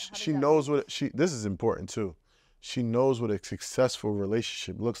did that? She knows what this is important too. She knows what a successful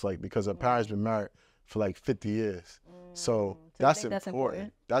relationship looks like because her parents been married for like 50 years. So that's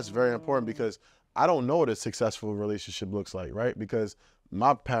important. That's very important because I don't know what a successful relationship looks like, right? Because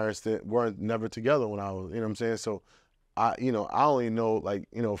my parents weren't never together when I was, you know what I'm saying? So I only know, like,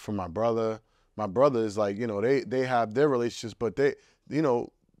 you know, from my brother. My brother is like, you know, they have their relationships, but they, you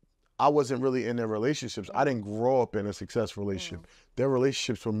know, I wasn't really in their relationships. I didn't grow up in a successful relationship. Their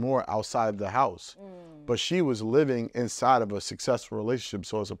relationships were more outside the house. But she was living inside of a successful relationship,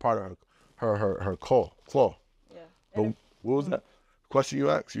 so it's a part of her claw. Yeah. But what was that question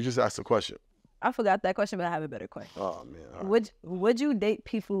you asked? You just asked a question. I forgot that question, but I have a better question. Oh man. Right. Would you date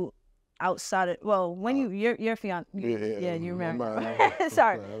people outside of, well, when your fiance? Yeah, you remember.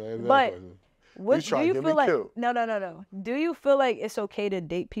 Sorry, but do you feel like no? Do you feel like it's okay to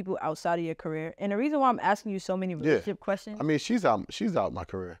date people outside of your career? And the reason why I'm asking you so many relationship questions. I mean, she's out my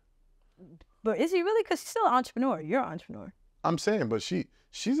career. But is he really? Because she's still an entrepreneur. You're an entrepreneur. I'm saying, but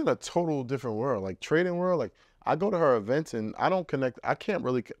she's in a total different world, like trading world. Like, I go to her events and I don't connect. I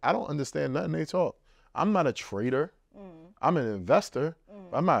don't understand nothing they talk. I'm not a trader. I'm an investor.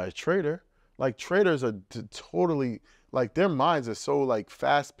 I'm not a trader. Like, traders are totally, like, their minds are so like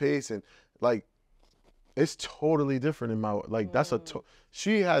fast paced and like, it's totally different in my, like,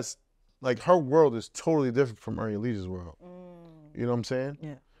 she has, like, her world is totally different from Elise's world. You know what I'm saying?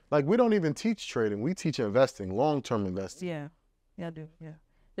 Yeah. Like, we don't even teach trading. We teach investing, long-term investing. Yeah, I do, yeah.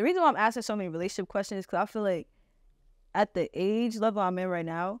 The reason why I'm asking so many relationship questions is because I feel like at the age level I'm in right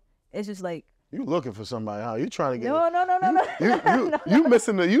now, it's just like, you looking for somebody, huh? You trying to get No. You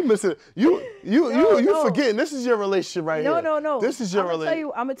forgetting this is your relationship right here. No. This is your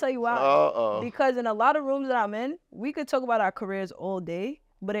relationship. I'm gonna tell you why. Because in a lot of rooms that I'm in, we could talk about our careers all day,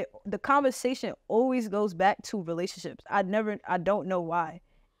 but the conversation always goes back to relationships. I don't know why.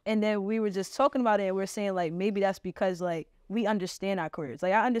 And then we were just talking about it and we're saying like, maybe that's because like we understand our careers.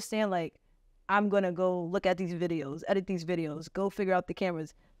 Like, I understand like, I'm gonna go look at these videos, edit these videos, go figure out the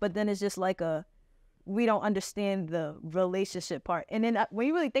cameras. But then it's just like we don't understand the relationship part. And then when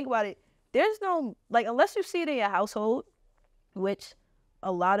you really think about it, there's no, like, unless you see it in your household, which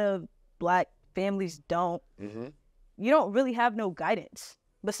a lot of Black families don't, you don't really have no guidance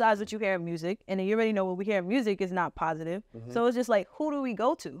besides what you hear in music. And then you already know what we hear in music is not positive. So it's just like, who do we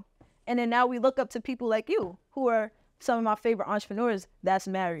go to? And then now we look up to people like you, who are some of my favorite entrepreneurs that's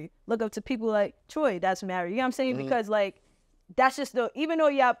married. Look up to people like Troy that's married. You know what I'm saying? Because like, that's just even though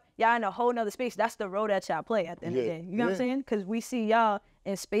y'all in a whole nother space, that's the role that y'all play at the end of the day. You know what I'm saying? Because we see y'all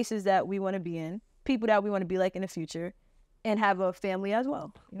in spaces that we want to be in, people that we want to be like in the future, and have a family as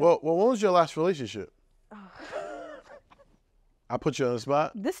well. You know? Well, when was your last relationship? I put you on the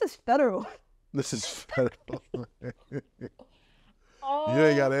spot. This is federal. This is federal. You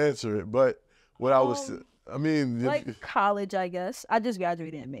ain't got to answer it. But what I mean. Like college, I guess. I just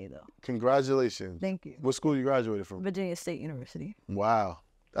graduated in May, though. Congratulations. Thank you. What school you graduated from? Virginia State University. Wow.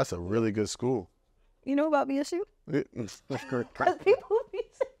 That's a really good school. You know about VSU? Because people be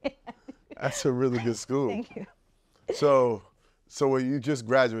saying That's a really good school. Thank you. So when you just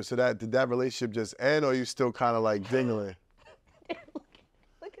graduated, so did that relationship just end, or you still kind of like dingling?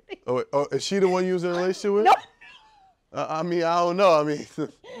 Look at me. Oh, is she the one you was in a relationship with? No. I mean, I don't know. I mean.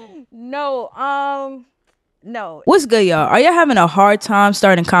 No. What's good, y'all? Are y'all having a hard time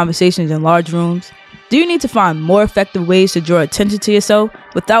starting conversations in large rooms? Do you need to find more effective ways to draw attention to yourself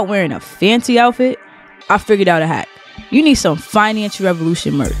without wearing a fancy outfit? I figured out a hack. You need some Financial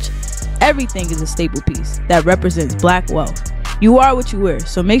Revolution merch. Everything is a staple piece that represents Black wealth. You are what you wear,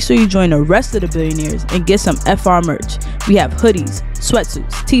 so make sure you join the rest of the billionaires and get some FR merch. We have hoodies,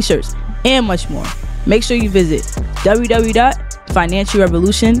 sweatsuits, t-shirts, and much more. Make sure you visit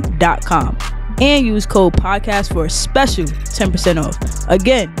www.financialrevolution.com and use code podcast for a special 10% off.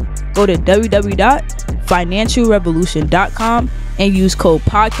 Again, go to www.financialrevolution.com and use code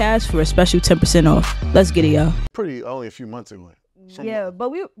podcast for a special 10% off. Let's get it, y'all. Pretty only a few months ago. Yeah,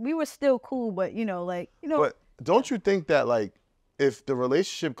 but we were still cool, but But don't you think that like if the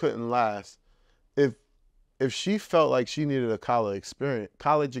relationship couldn't last, if she felt like she needed a college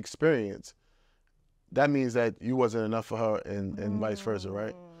experience, that means that you wasn't enough for her and vice versa,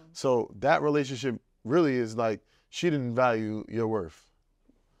 right? So that relationship really is like she didn't value your worth.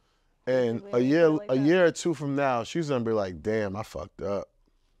 And a year or two from now, she's gonna be like, damn, I fucked up.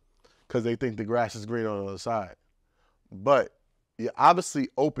 Because they think the grass is green on the other side. But you're obviously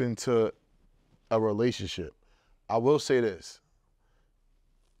open to a relationship. I will say this.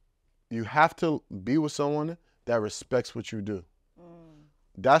 You have to be with someone that respects what you do.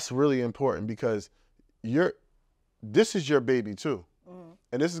 That's really important because this is your baby too.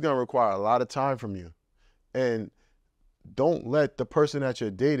 And this is gonna require a lot of time from you. And don't let the person that you're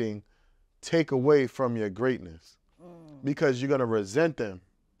dating take away from your greatness because you're gonna resent them.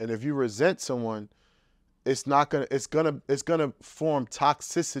 And if you resent someone, it's gonna form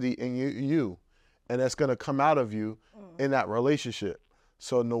toxicity in you, and that's gonna come out of you in that relationship.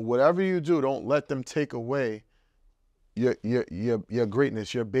 So whatever you do, don't let them take away your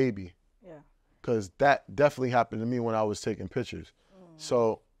greatness, your baby. Yeah. Because that definitely happened to me when I was taking pictures.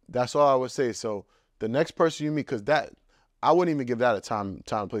 So that's all I would say. So the next person you meet, because I wouldn't even give that a time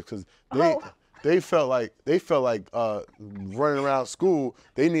and place, because they felt like running around school.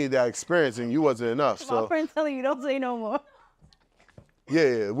 They needed that experience, and you wasn't enough. So my friend's telling you don't say no more.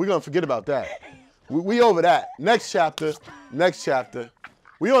 Yeah, we're gonna forget about that. We over that. Next chapter.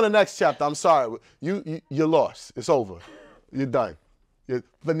 We on the next chapter. I'm sorry, you lost. It's over. You're done. You're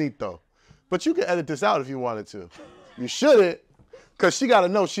finito. But you can edit this out if you wanted to. You shouldn't, because she got to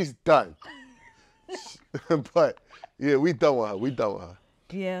know she's done. But yeah, we done with her.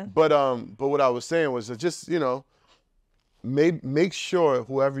 Yeah. But what I was saying was that just, make sure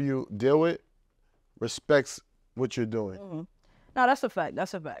whoever you deal with respects what you're doing. No, that's a fact.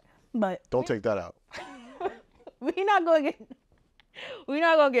 But don't take that out. We're not gonna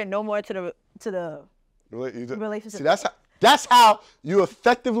get no more to the relationship. See, that's how you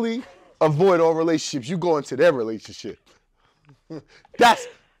effectively avoid all relationships. You go into their relationship. That's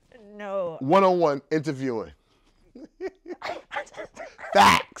one-on-one interviewing.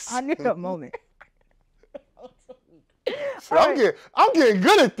 Facts. I need a moment. I'm getting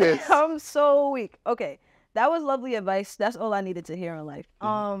good at this. I'm so weak. Okay, that was lovely advice. That's all I needed to hear in life.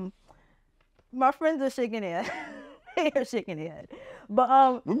 My friends are shaking their head. They are shaking their head.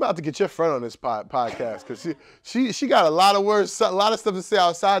 But we're about to get your friend on this podcast because she got a lot of words, a lot of stuff to say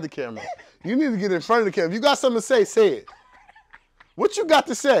outside the camera. You need to get in front of the camera. If you got something to say it. What you got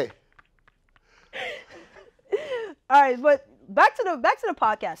to say? All right, but back to the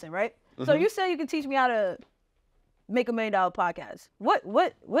podcasting, right? So you said you can teach me how to make $1 million podcast. What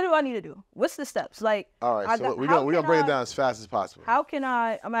do I need to do? What's the steps? Like, all right, so we're gonna break it down as fast as possible. How can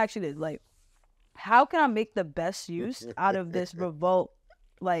I'm actually this, like, how can I make the best use out of this Revolt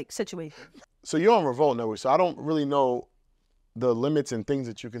situation? So you're on Revolt Network, so I don't really know the limits and things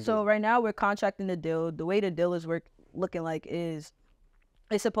that you can do. So right now we're contracting the deal. The way the deal is looking like is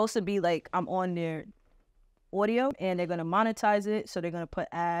it's supposed to be like I'm on their audio and they're gonna monetize it. So they're gonna put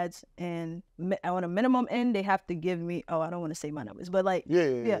ads, and on a minimum end they have to give me. Oh, I don't want to say my numbers, but like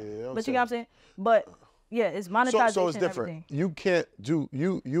yeah. But you know what I'm saying? But yeah, it's monetization. So it's different. You can't do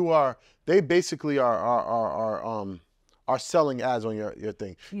you are. They basically are selling ads on your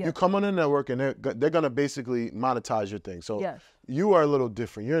thing. Yeah. You come on the network and they're gonna basically monetize your thing. So you are a little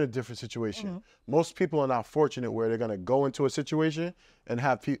different. You're in a different situation. Most people are not fortunate where they're gonna go into a situation and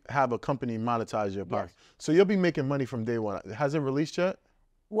have a company monetize your podcast. So you'll be making money from day one. Has it released yet?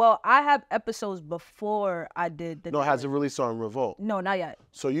 Well, I have episodes before I did the. No, has it released on Revolt? No, not yet.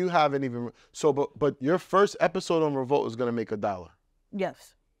 So you haven't even. So, but your first episode on Revolt is gonna make $1.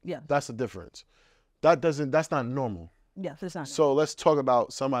 Yes. Yes. That's the difference. That's not normal. Yes, it's not. So let's talk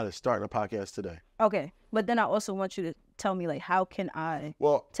about somebody that's starting a podcast today. Okay, but then I also want you to tell me, like, how can I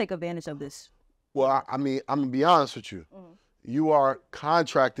take advantage of this? Well, I mean, I'm gonna be honest with you. You are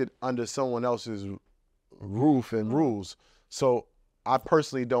contracted under someone else's roof and rules. So I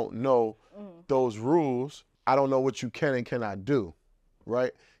personally don't know those rules. I don't know what you can and cannot do,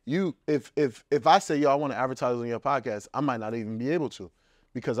 right? If I say, yo, I want to advertise on your podcast, I might not even be able to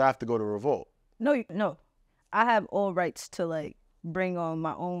because I have to go to Revolt. No. I have all rights to, like, bring on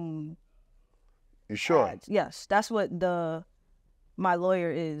my own. You sure? Ads. Yes, that's what my lawyer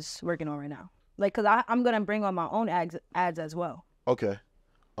is working on right now. Like, cause I'm gonna bring on my own ads as well. Okay.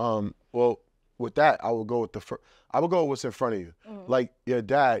 Well, with that, I will go with I will go with what's in front of you. Like your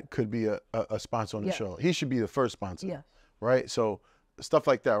dad could be a sponsor on the show. He should be the first sponsor. Yeah. Right. So stuff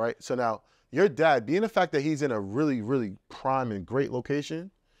like that. Right. So now your dad, being the fact that he's in a really, really prime and great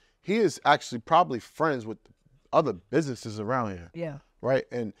location, he is actually probably friends with other businesses around here. Yeah. Right.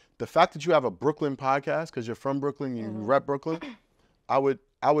 And the fact that you have a Brooklyn podcast, because you're from Brooklyn, you rep Brooklyn, I would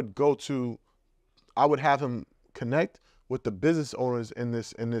have him connect with the business owners in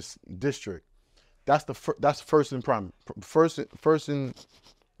this district. That's first and prime. First and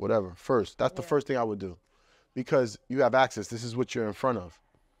whatever. First. That's the first thing I would do. Because you have access. This is what you're in front of.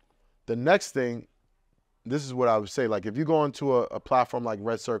 The next thing, this is what I would say. Like if you go into a platform like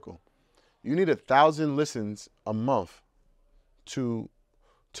Red Circle, you need 1,000 listens a month to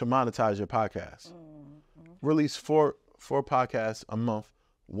monetize your podcast. Release four podcasts a month,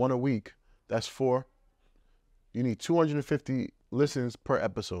 one a week. That's 4. You need 250 listens per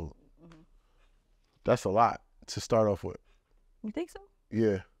episode. That's a lot to start off with. You think so?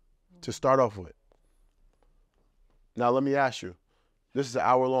 Yeah, to start off with. Now let me ask you, this is an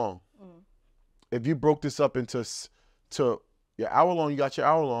hour long. If you broke this up into your hour long, you got your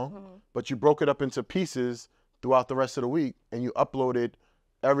hour long, but you broke it up into pieces throughout the rest of the week and you uploaded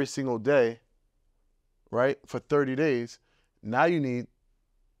every single day, right, for 30 days, now you need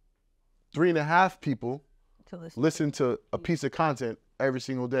 3.5 people to listen to a piece of content every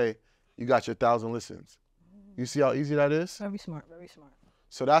single day. You got your 1,000 listens. You see how easy that is? Very smart, very smart.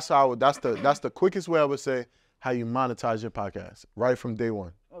 So that's the quickest way I would say how you monetize your podcast, right from day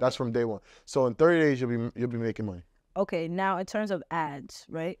one. Okay. That's from day one. So in 30 days you'll be making money. Okay, now in terms of ads,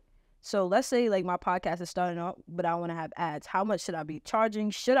 right? So let's say like my podcast is starting up, but I want to have ads. How much should I be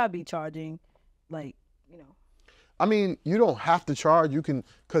charging? Should I be charging? Like, you know. I mean, you don't have to charge. You can,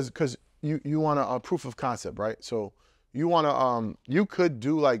 cause you want a proof of concept, right? So you want to you could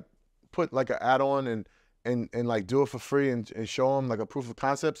do like put like an ad on and like do it for free and show them like a proof of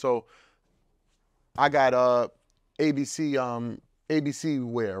concept. So I got ABC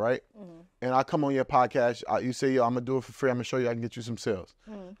wear, right? And I come on your podcast, you say, yo, I'm gonna do it for free. I'm gonna show you I can get you some sales.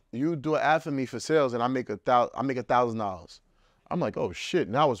 You do an ad for me for sales, and I make $1,000. I'm like, oh shit,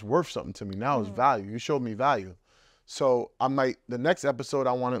 now it's worth something to me. Now it's value. You showed me value. So I might the next episode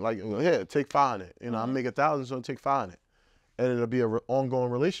I want it like, here, take 5 on it. You know, I make 1,000, so take 5 on it. And it'll be an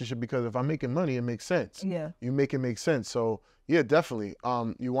ongoing relationship because if I'm making money, it makes sense. Yeah. You make it make sense. So yeah, definitely.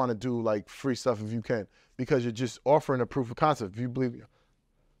 You want to do like free stuff if you can because you're just offering a proof of concept. If you believe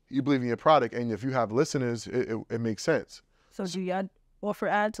in your product and if you have listeners, it makes sense. So do y'all offer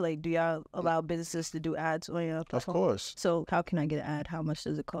ads? Like, do y'all allow businesses to do ads on your platform? Of course. So how can I get an ad? How much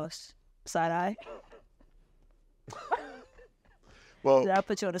does it cost? Side eye? Well, did I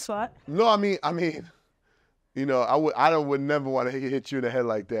put you on the spot? No, I mean, you know, I would never want to hit you in the head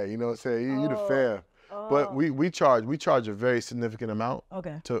like that. You know what I'm saying? You the fam. But we charge a very significant amount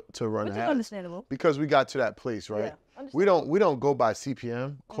to run an ad. Understandable. Because we got to that place, right? Yeah, we don't go by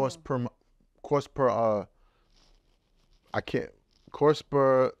CPM, cost per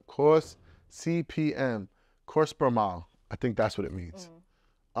CPM, cost per mile. I think that's what it means.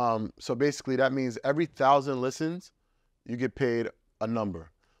 So basically that means every 1,000 listens, you get paid a number.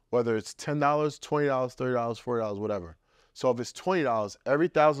 Whether it's $10, $20, $30, $40, whatever. So if it's $20, every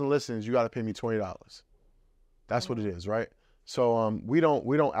 1,000 listens, you got to pay me $20. That's what it is, right? So we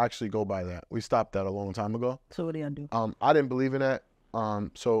don't actually go by that. We stopped that a long time ago. So what do y'all do? I didn't believe in that.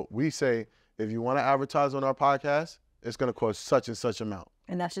 So we say if you want to advertise on our podcast, it's gonna cost such and such amount.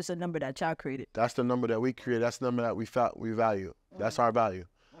 And that's just a number that y'all created. That's the number that we created. That's the number that we value. That's our value.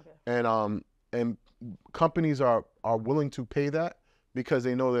 Okay. And companies are willing to pay that because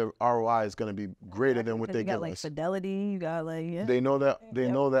they know their ROI is going to be greater than what they give us. You got like Fidelity, you got like, yeah. They know that,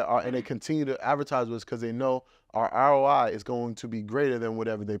 and they continue to advertise with us because they know our ROI is going to be greater than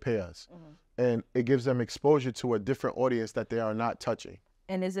whatever they pay us. And it gives them exposure to a different audience that they are not touching.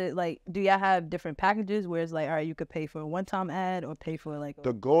 And is it like, do y'all have different packages where it's like, all right, you could pay for a one-time ad or pay for like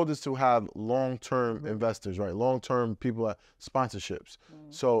the goal is to have long-term investors, right? Long-term people at sponsorships.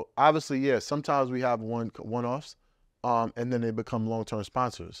 So obviously, yeah, sometimes we have one-offs, and then they become long-term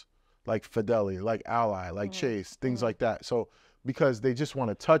sponsors, like Fidelity, like Ally, like Chase, things like that. So because they just want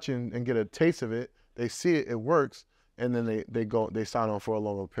to touch and get a taste of it, they see it, it works, and then they sign on for a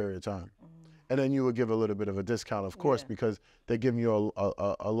longer period of time. And then you would give a little bit of a discount, of course, because they're giving you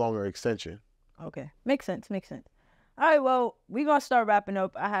a longer extension. Okay, makes sense. All right, well, we're gonna start wrapping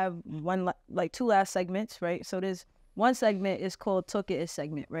up. I have two last segments, right? So there's one segment is called Talk It Is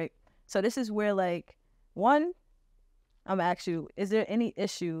segment, right? So this is where like I'm gonna ask you, is there any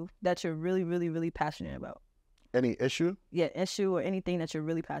issue that you're really, really, really passionate about? Any issue? Yeah, issue or anything that you're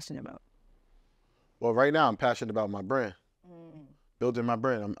really passionate about. Well, right now I'm passionate about my brand. Building my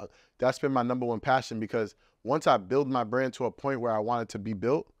brand. That's been my number one passion, because once I build my brand to a point where I want it to be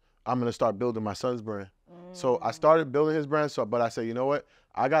built, I'm gonna start building my son's brand. So I started building his brand. But I said, you know what?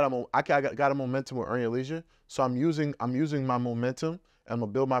 I got a momentum with Earn Your Leisure. So I'm using my momentum, and I'm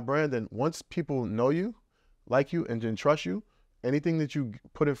gonna build my brand. And once people know you, like you, and then trust you, anything that you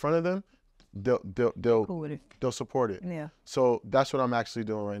put in front of them, they'll support it. Yeah. So that's what I'm actually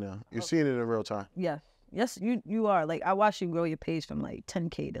doing right now. You're seeing it in real time. Yes, you are. Like, I watched you grow your page from like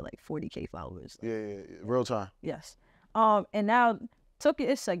 10K to like 40K followers. Yeah, real time. Yes. And now Talk It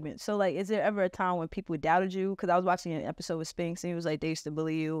Is segment. So like, is there ever a time when people doubted you? Because I was watching an episode with Spinks, and he was like, they used to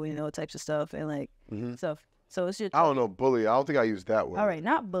bully you, you know, types of stuff, and like stuff. So it's your. I don't know, bully. I don't think I used that word. All right,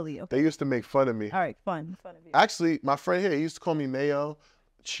 not bully. Okay. They used to make fun of me. All right, fun of you. Actually, my friend here, he used to call me Mayo,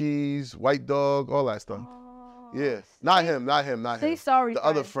 Cheese, White Dog, all that stuff. Yeah, not him. Say sorry. The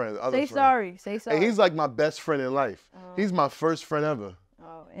other friend. Say sorry. And he's like my best friend in life. He's my first friend ever.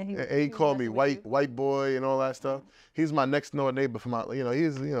 Oh, and he called me white boy and all that stuff. He's my next door neighbor from my, but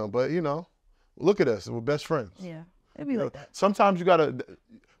look at us, we're best friends. Yeah, it'd be like that. Sometimes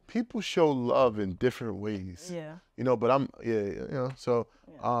people show love in different ways. Yeah. But I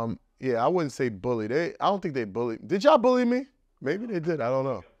wouldn't say bully. I don't think they bully. Did y'all bully me? Maybe they did. I don't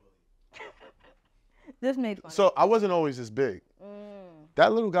know. This made fun. So I wasn't always this big.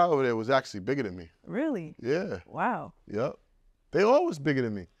 That little guy over there was actually bigger than me. Really? Yeah. Wow. Yep. They always bigger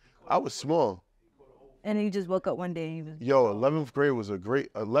than me. I was small. And he just woke up one day and he was.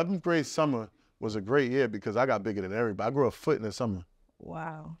 11th grade summer was a great year because I got bigger than everybody. I grew a foot in the summer.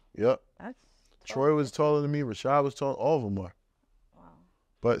 Wow. Yep. That's Troy was taller than me. Rashad was taller. All of them were. Wow.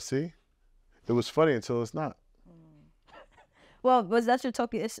 But see, it was funny until it's not. Well, was that your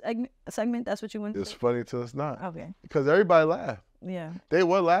Talk It Is segment? That's what you went. It's funny until it's not. Okay. Because everybody laughed. Yeah. They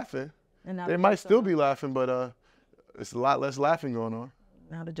were laughing. And now they might still be laughing, but it's a lot less laughing going on.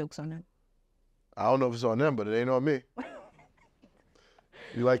 Now the joke's on them. I don't know if it's on them, but it ain't on me.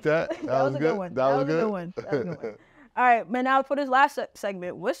 You like that? That was a good one. That was a good one. All right, man. Now for this last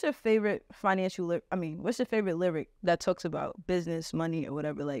segment, what's your favorite what's your favorite lyric that talks about business, money, or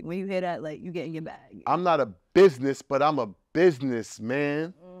whatever? Like when you hear that, like you get in your bag. I'm not a business, but I'm a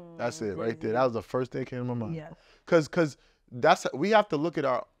businessman. That's it right there. That was the first thing that came to my mind. Yeah. Cause we have to look at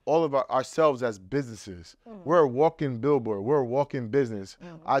ourselves as businesses. We're a walking billboard. We're a walking business.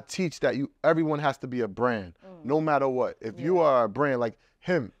 I teach that everyone has to be a brand, no matter what. If you are a brand, like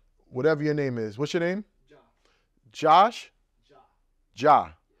him, whatever your name is, what's your name? Josh? Ja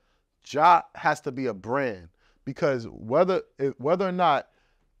has to be a brand, because whether or not,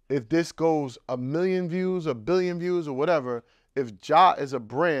 if this goes 1 million views, 1 billion views, or whatever, if Ja is a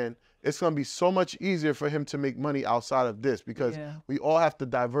brand, it's going to be so much easier for him to make money outside of this, because we all have to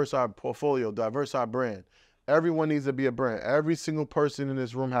diverse our portfolio, diverse our brand. Everyone needs to be a brand. Every single person in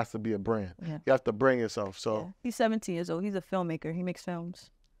this room has to be a brand. Yeah. You have to brand yourself. So he's 17 years old. He's a filmmaker. He makes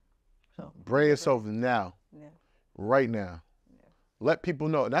films. So brand yourself now. Yeah. Right now. Yeah. Let people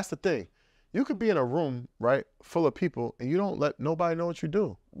know. And that's the thing. You could be in a room, right, full of people, and you don't let nobody know what you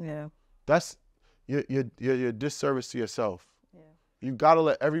do. Yeah. That's you're disservice to yourself. Yeah. You gotta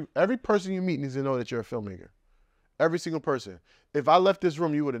let every person you meet needs to know that you're a filmmaker. Every single person. If I left this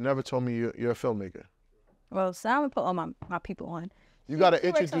room, you would have never told me you're a filmmaker. Well, so I'm gonna put all my people on. You gotta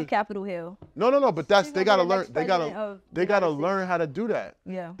introduce on Capitol Hill. No, but they gotta learn. They gotta learn how to do that.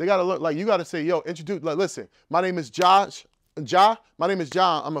 Yeah. They gotta learn. Like, you gotta say, yo, introduce. Like, listen, my name is Josh. My name is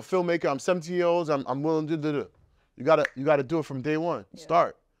John. I'm a filmmaker. I'm 17 years old. I'm willing to do. You gotta do it from day one. Yeah.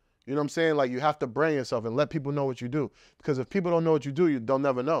 Start. You know what I'm saying? Like, you have to brand yourself and let people know what you do. Because if people don't know what you do, they'll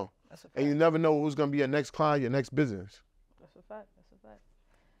never know. That's a fact. And you never know who's going to be your next client, your next business. That's a fact. That's a fact.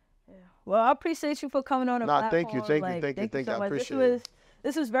 Yeah. Well, I appreciate you for coming on the platform. Thank you. Thank you. I appreciate it.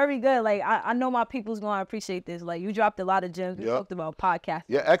 This was very good. Like, I know my people's going to appreciate this. Like, you dropped a lot of gems. We talked about podcasting.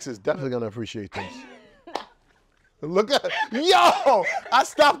 Your ex is definitely going to appreciate this. Look at her. Yo! I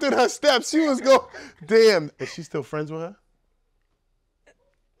stopped in her steps. She was going, damn. Is she still friends with her?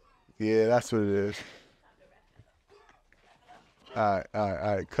 Yeah, that's what it is. All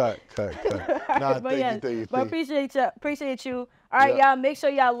right. Cut. Nah, thank you. But appreciate you. All right, y'all. Make sure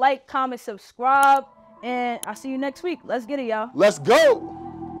y'all like, comment, subscribe, and I'll see you next week. Let's get it, y'all. Let's go.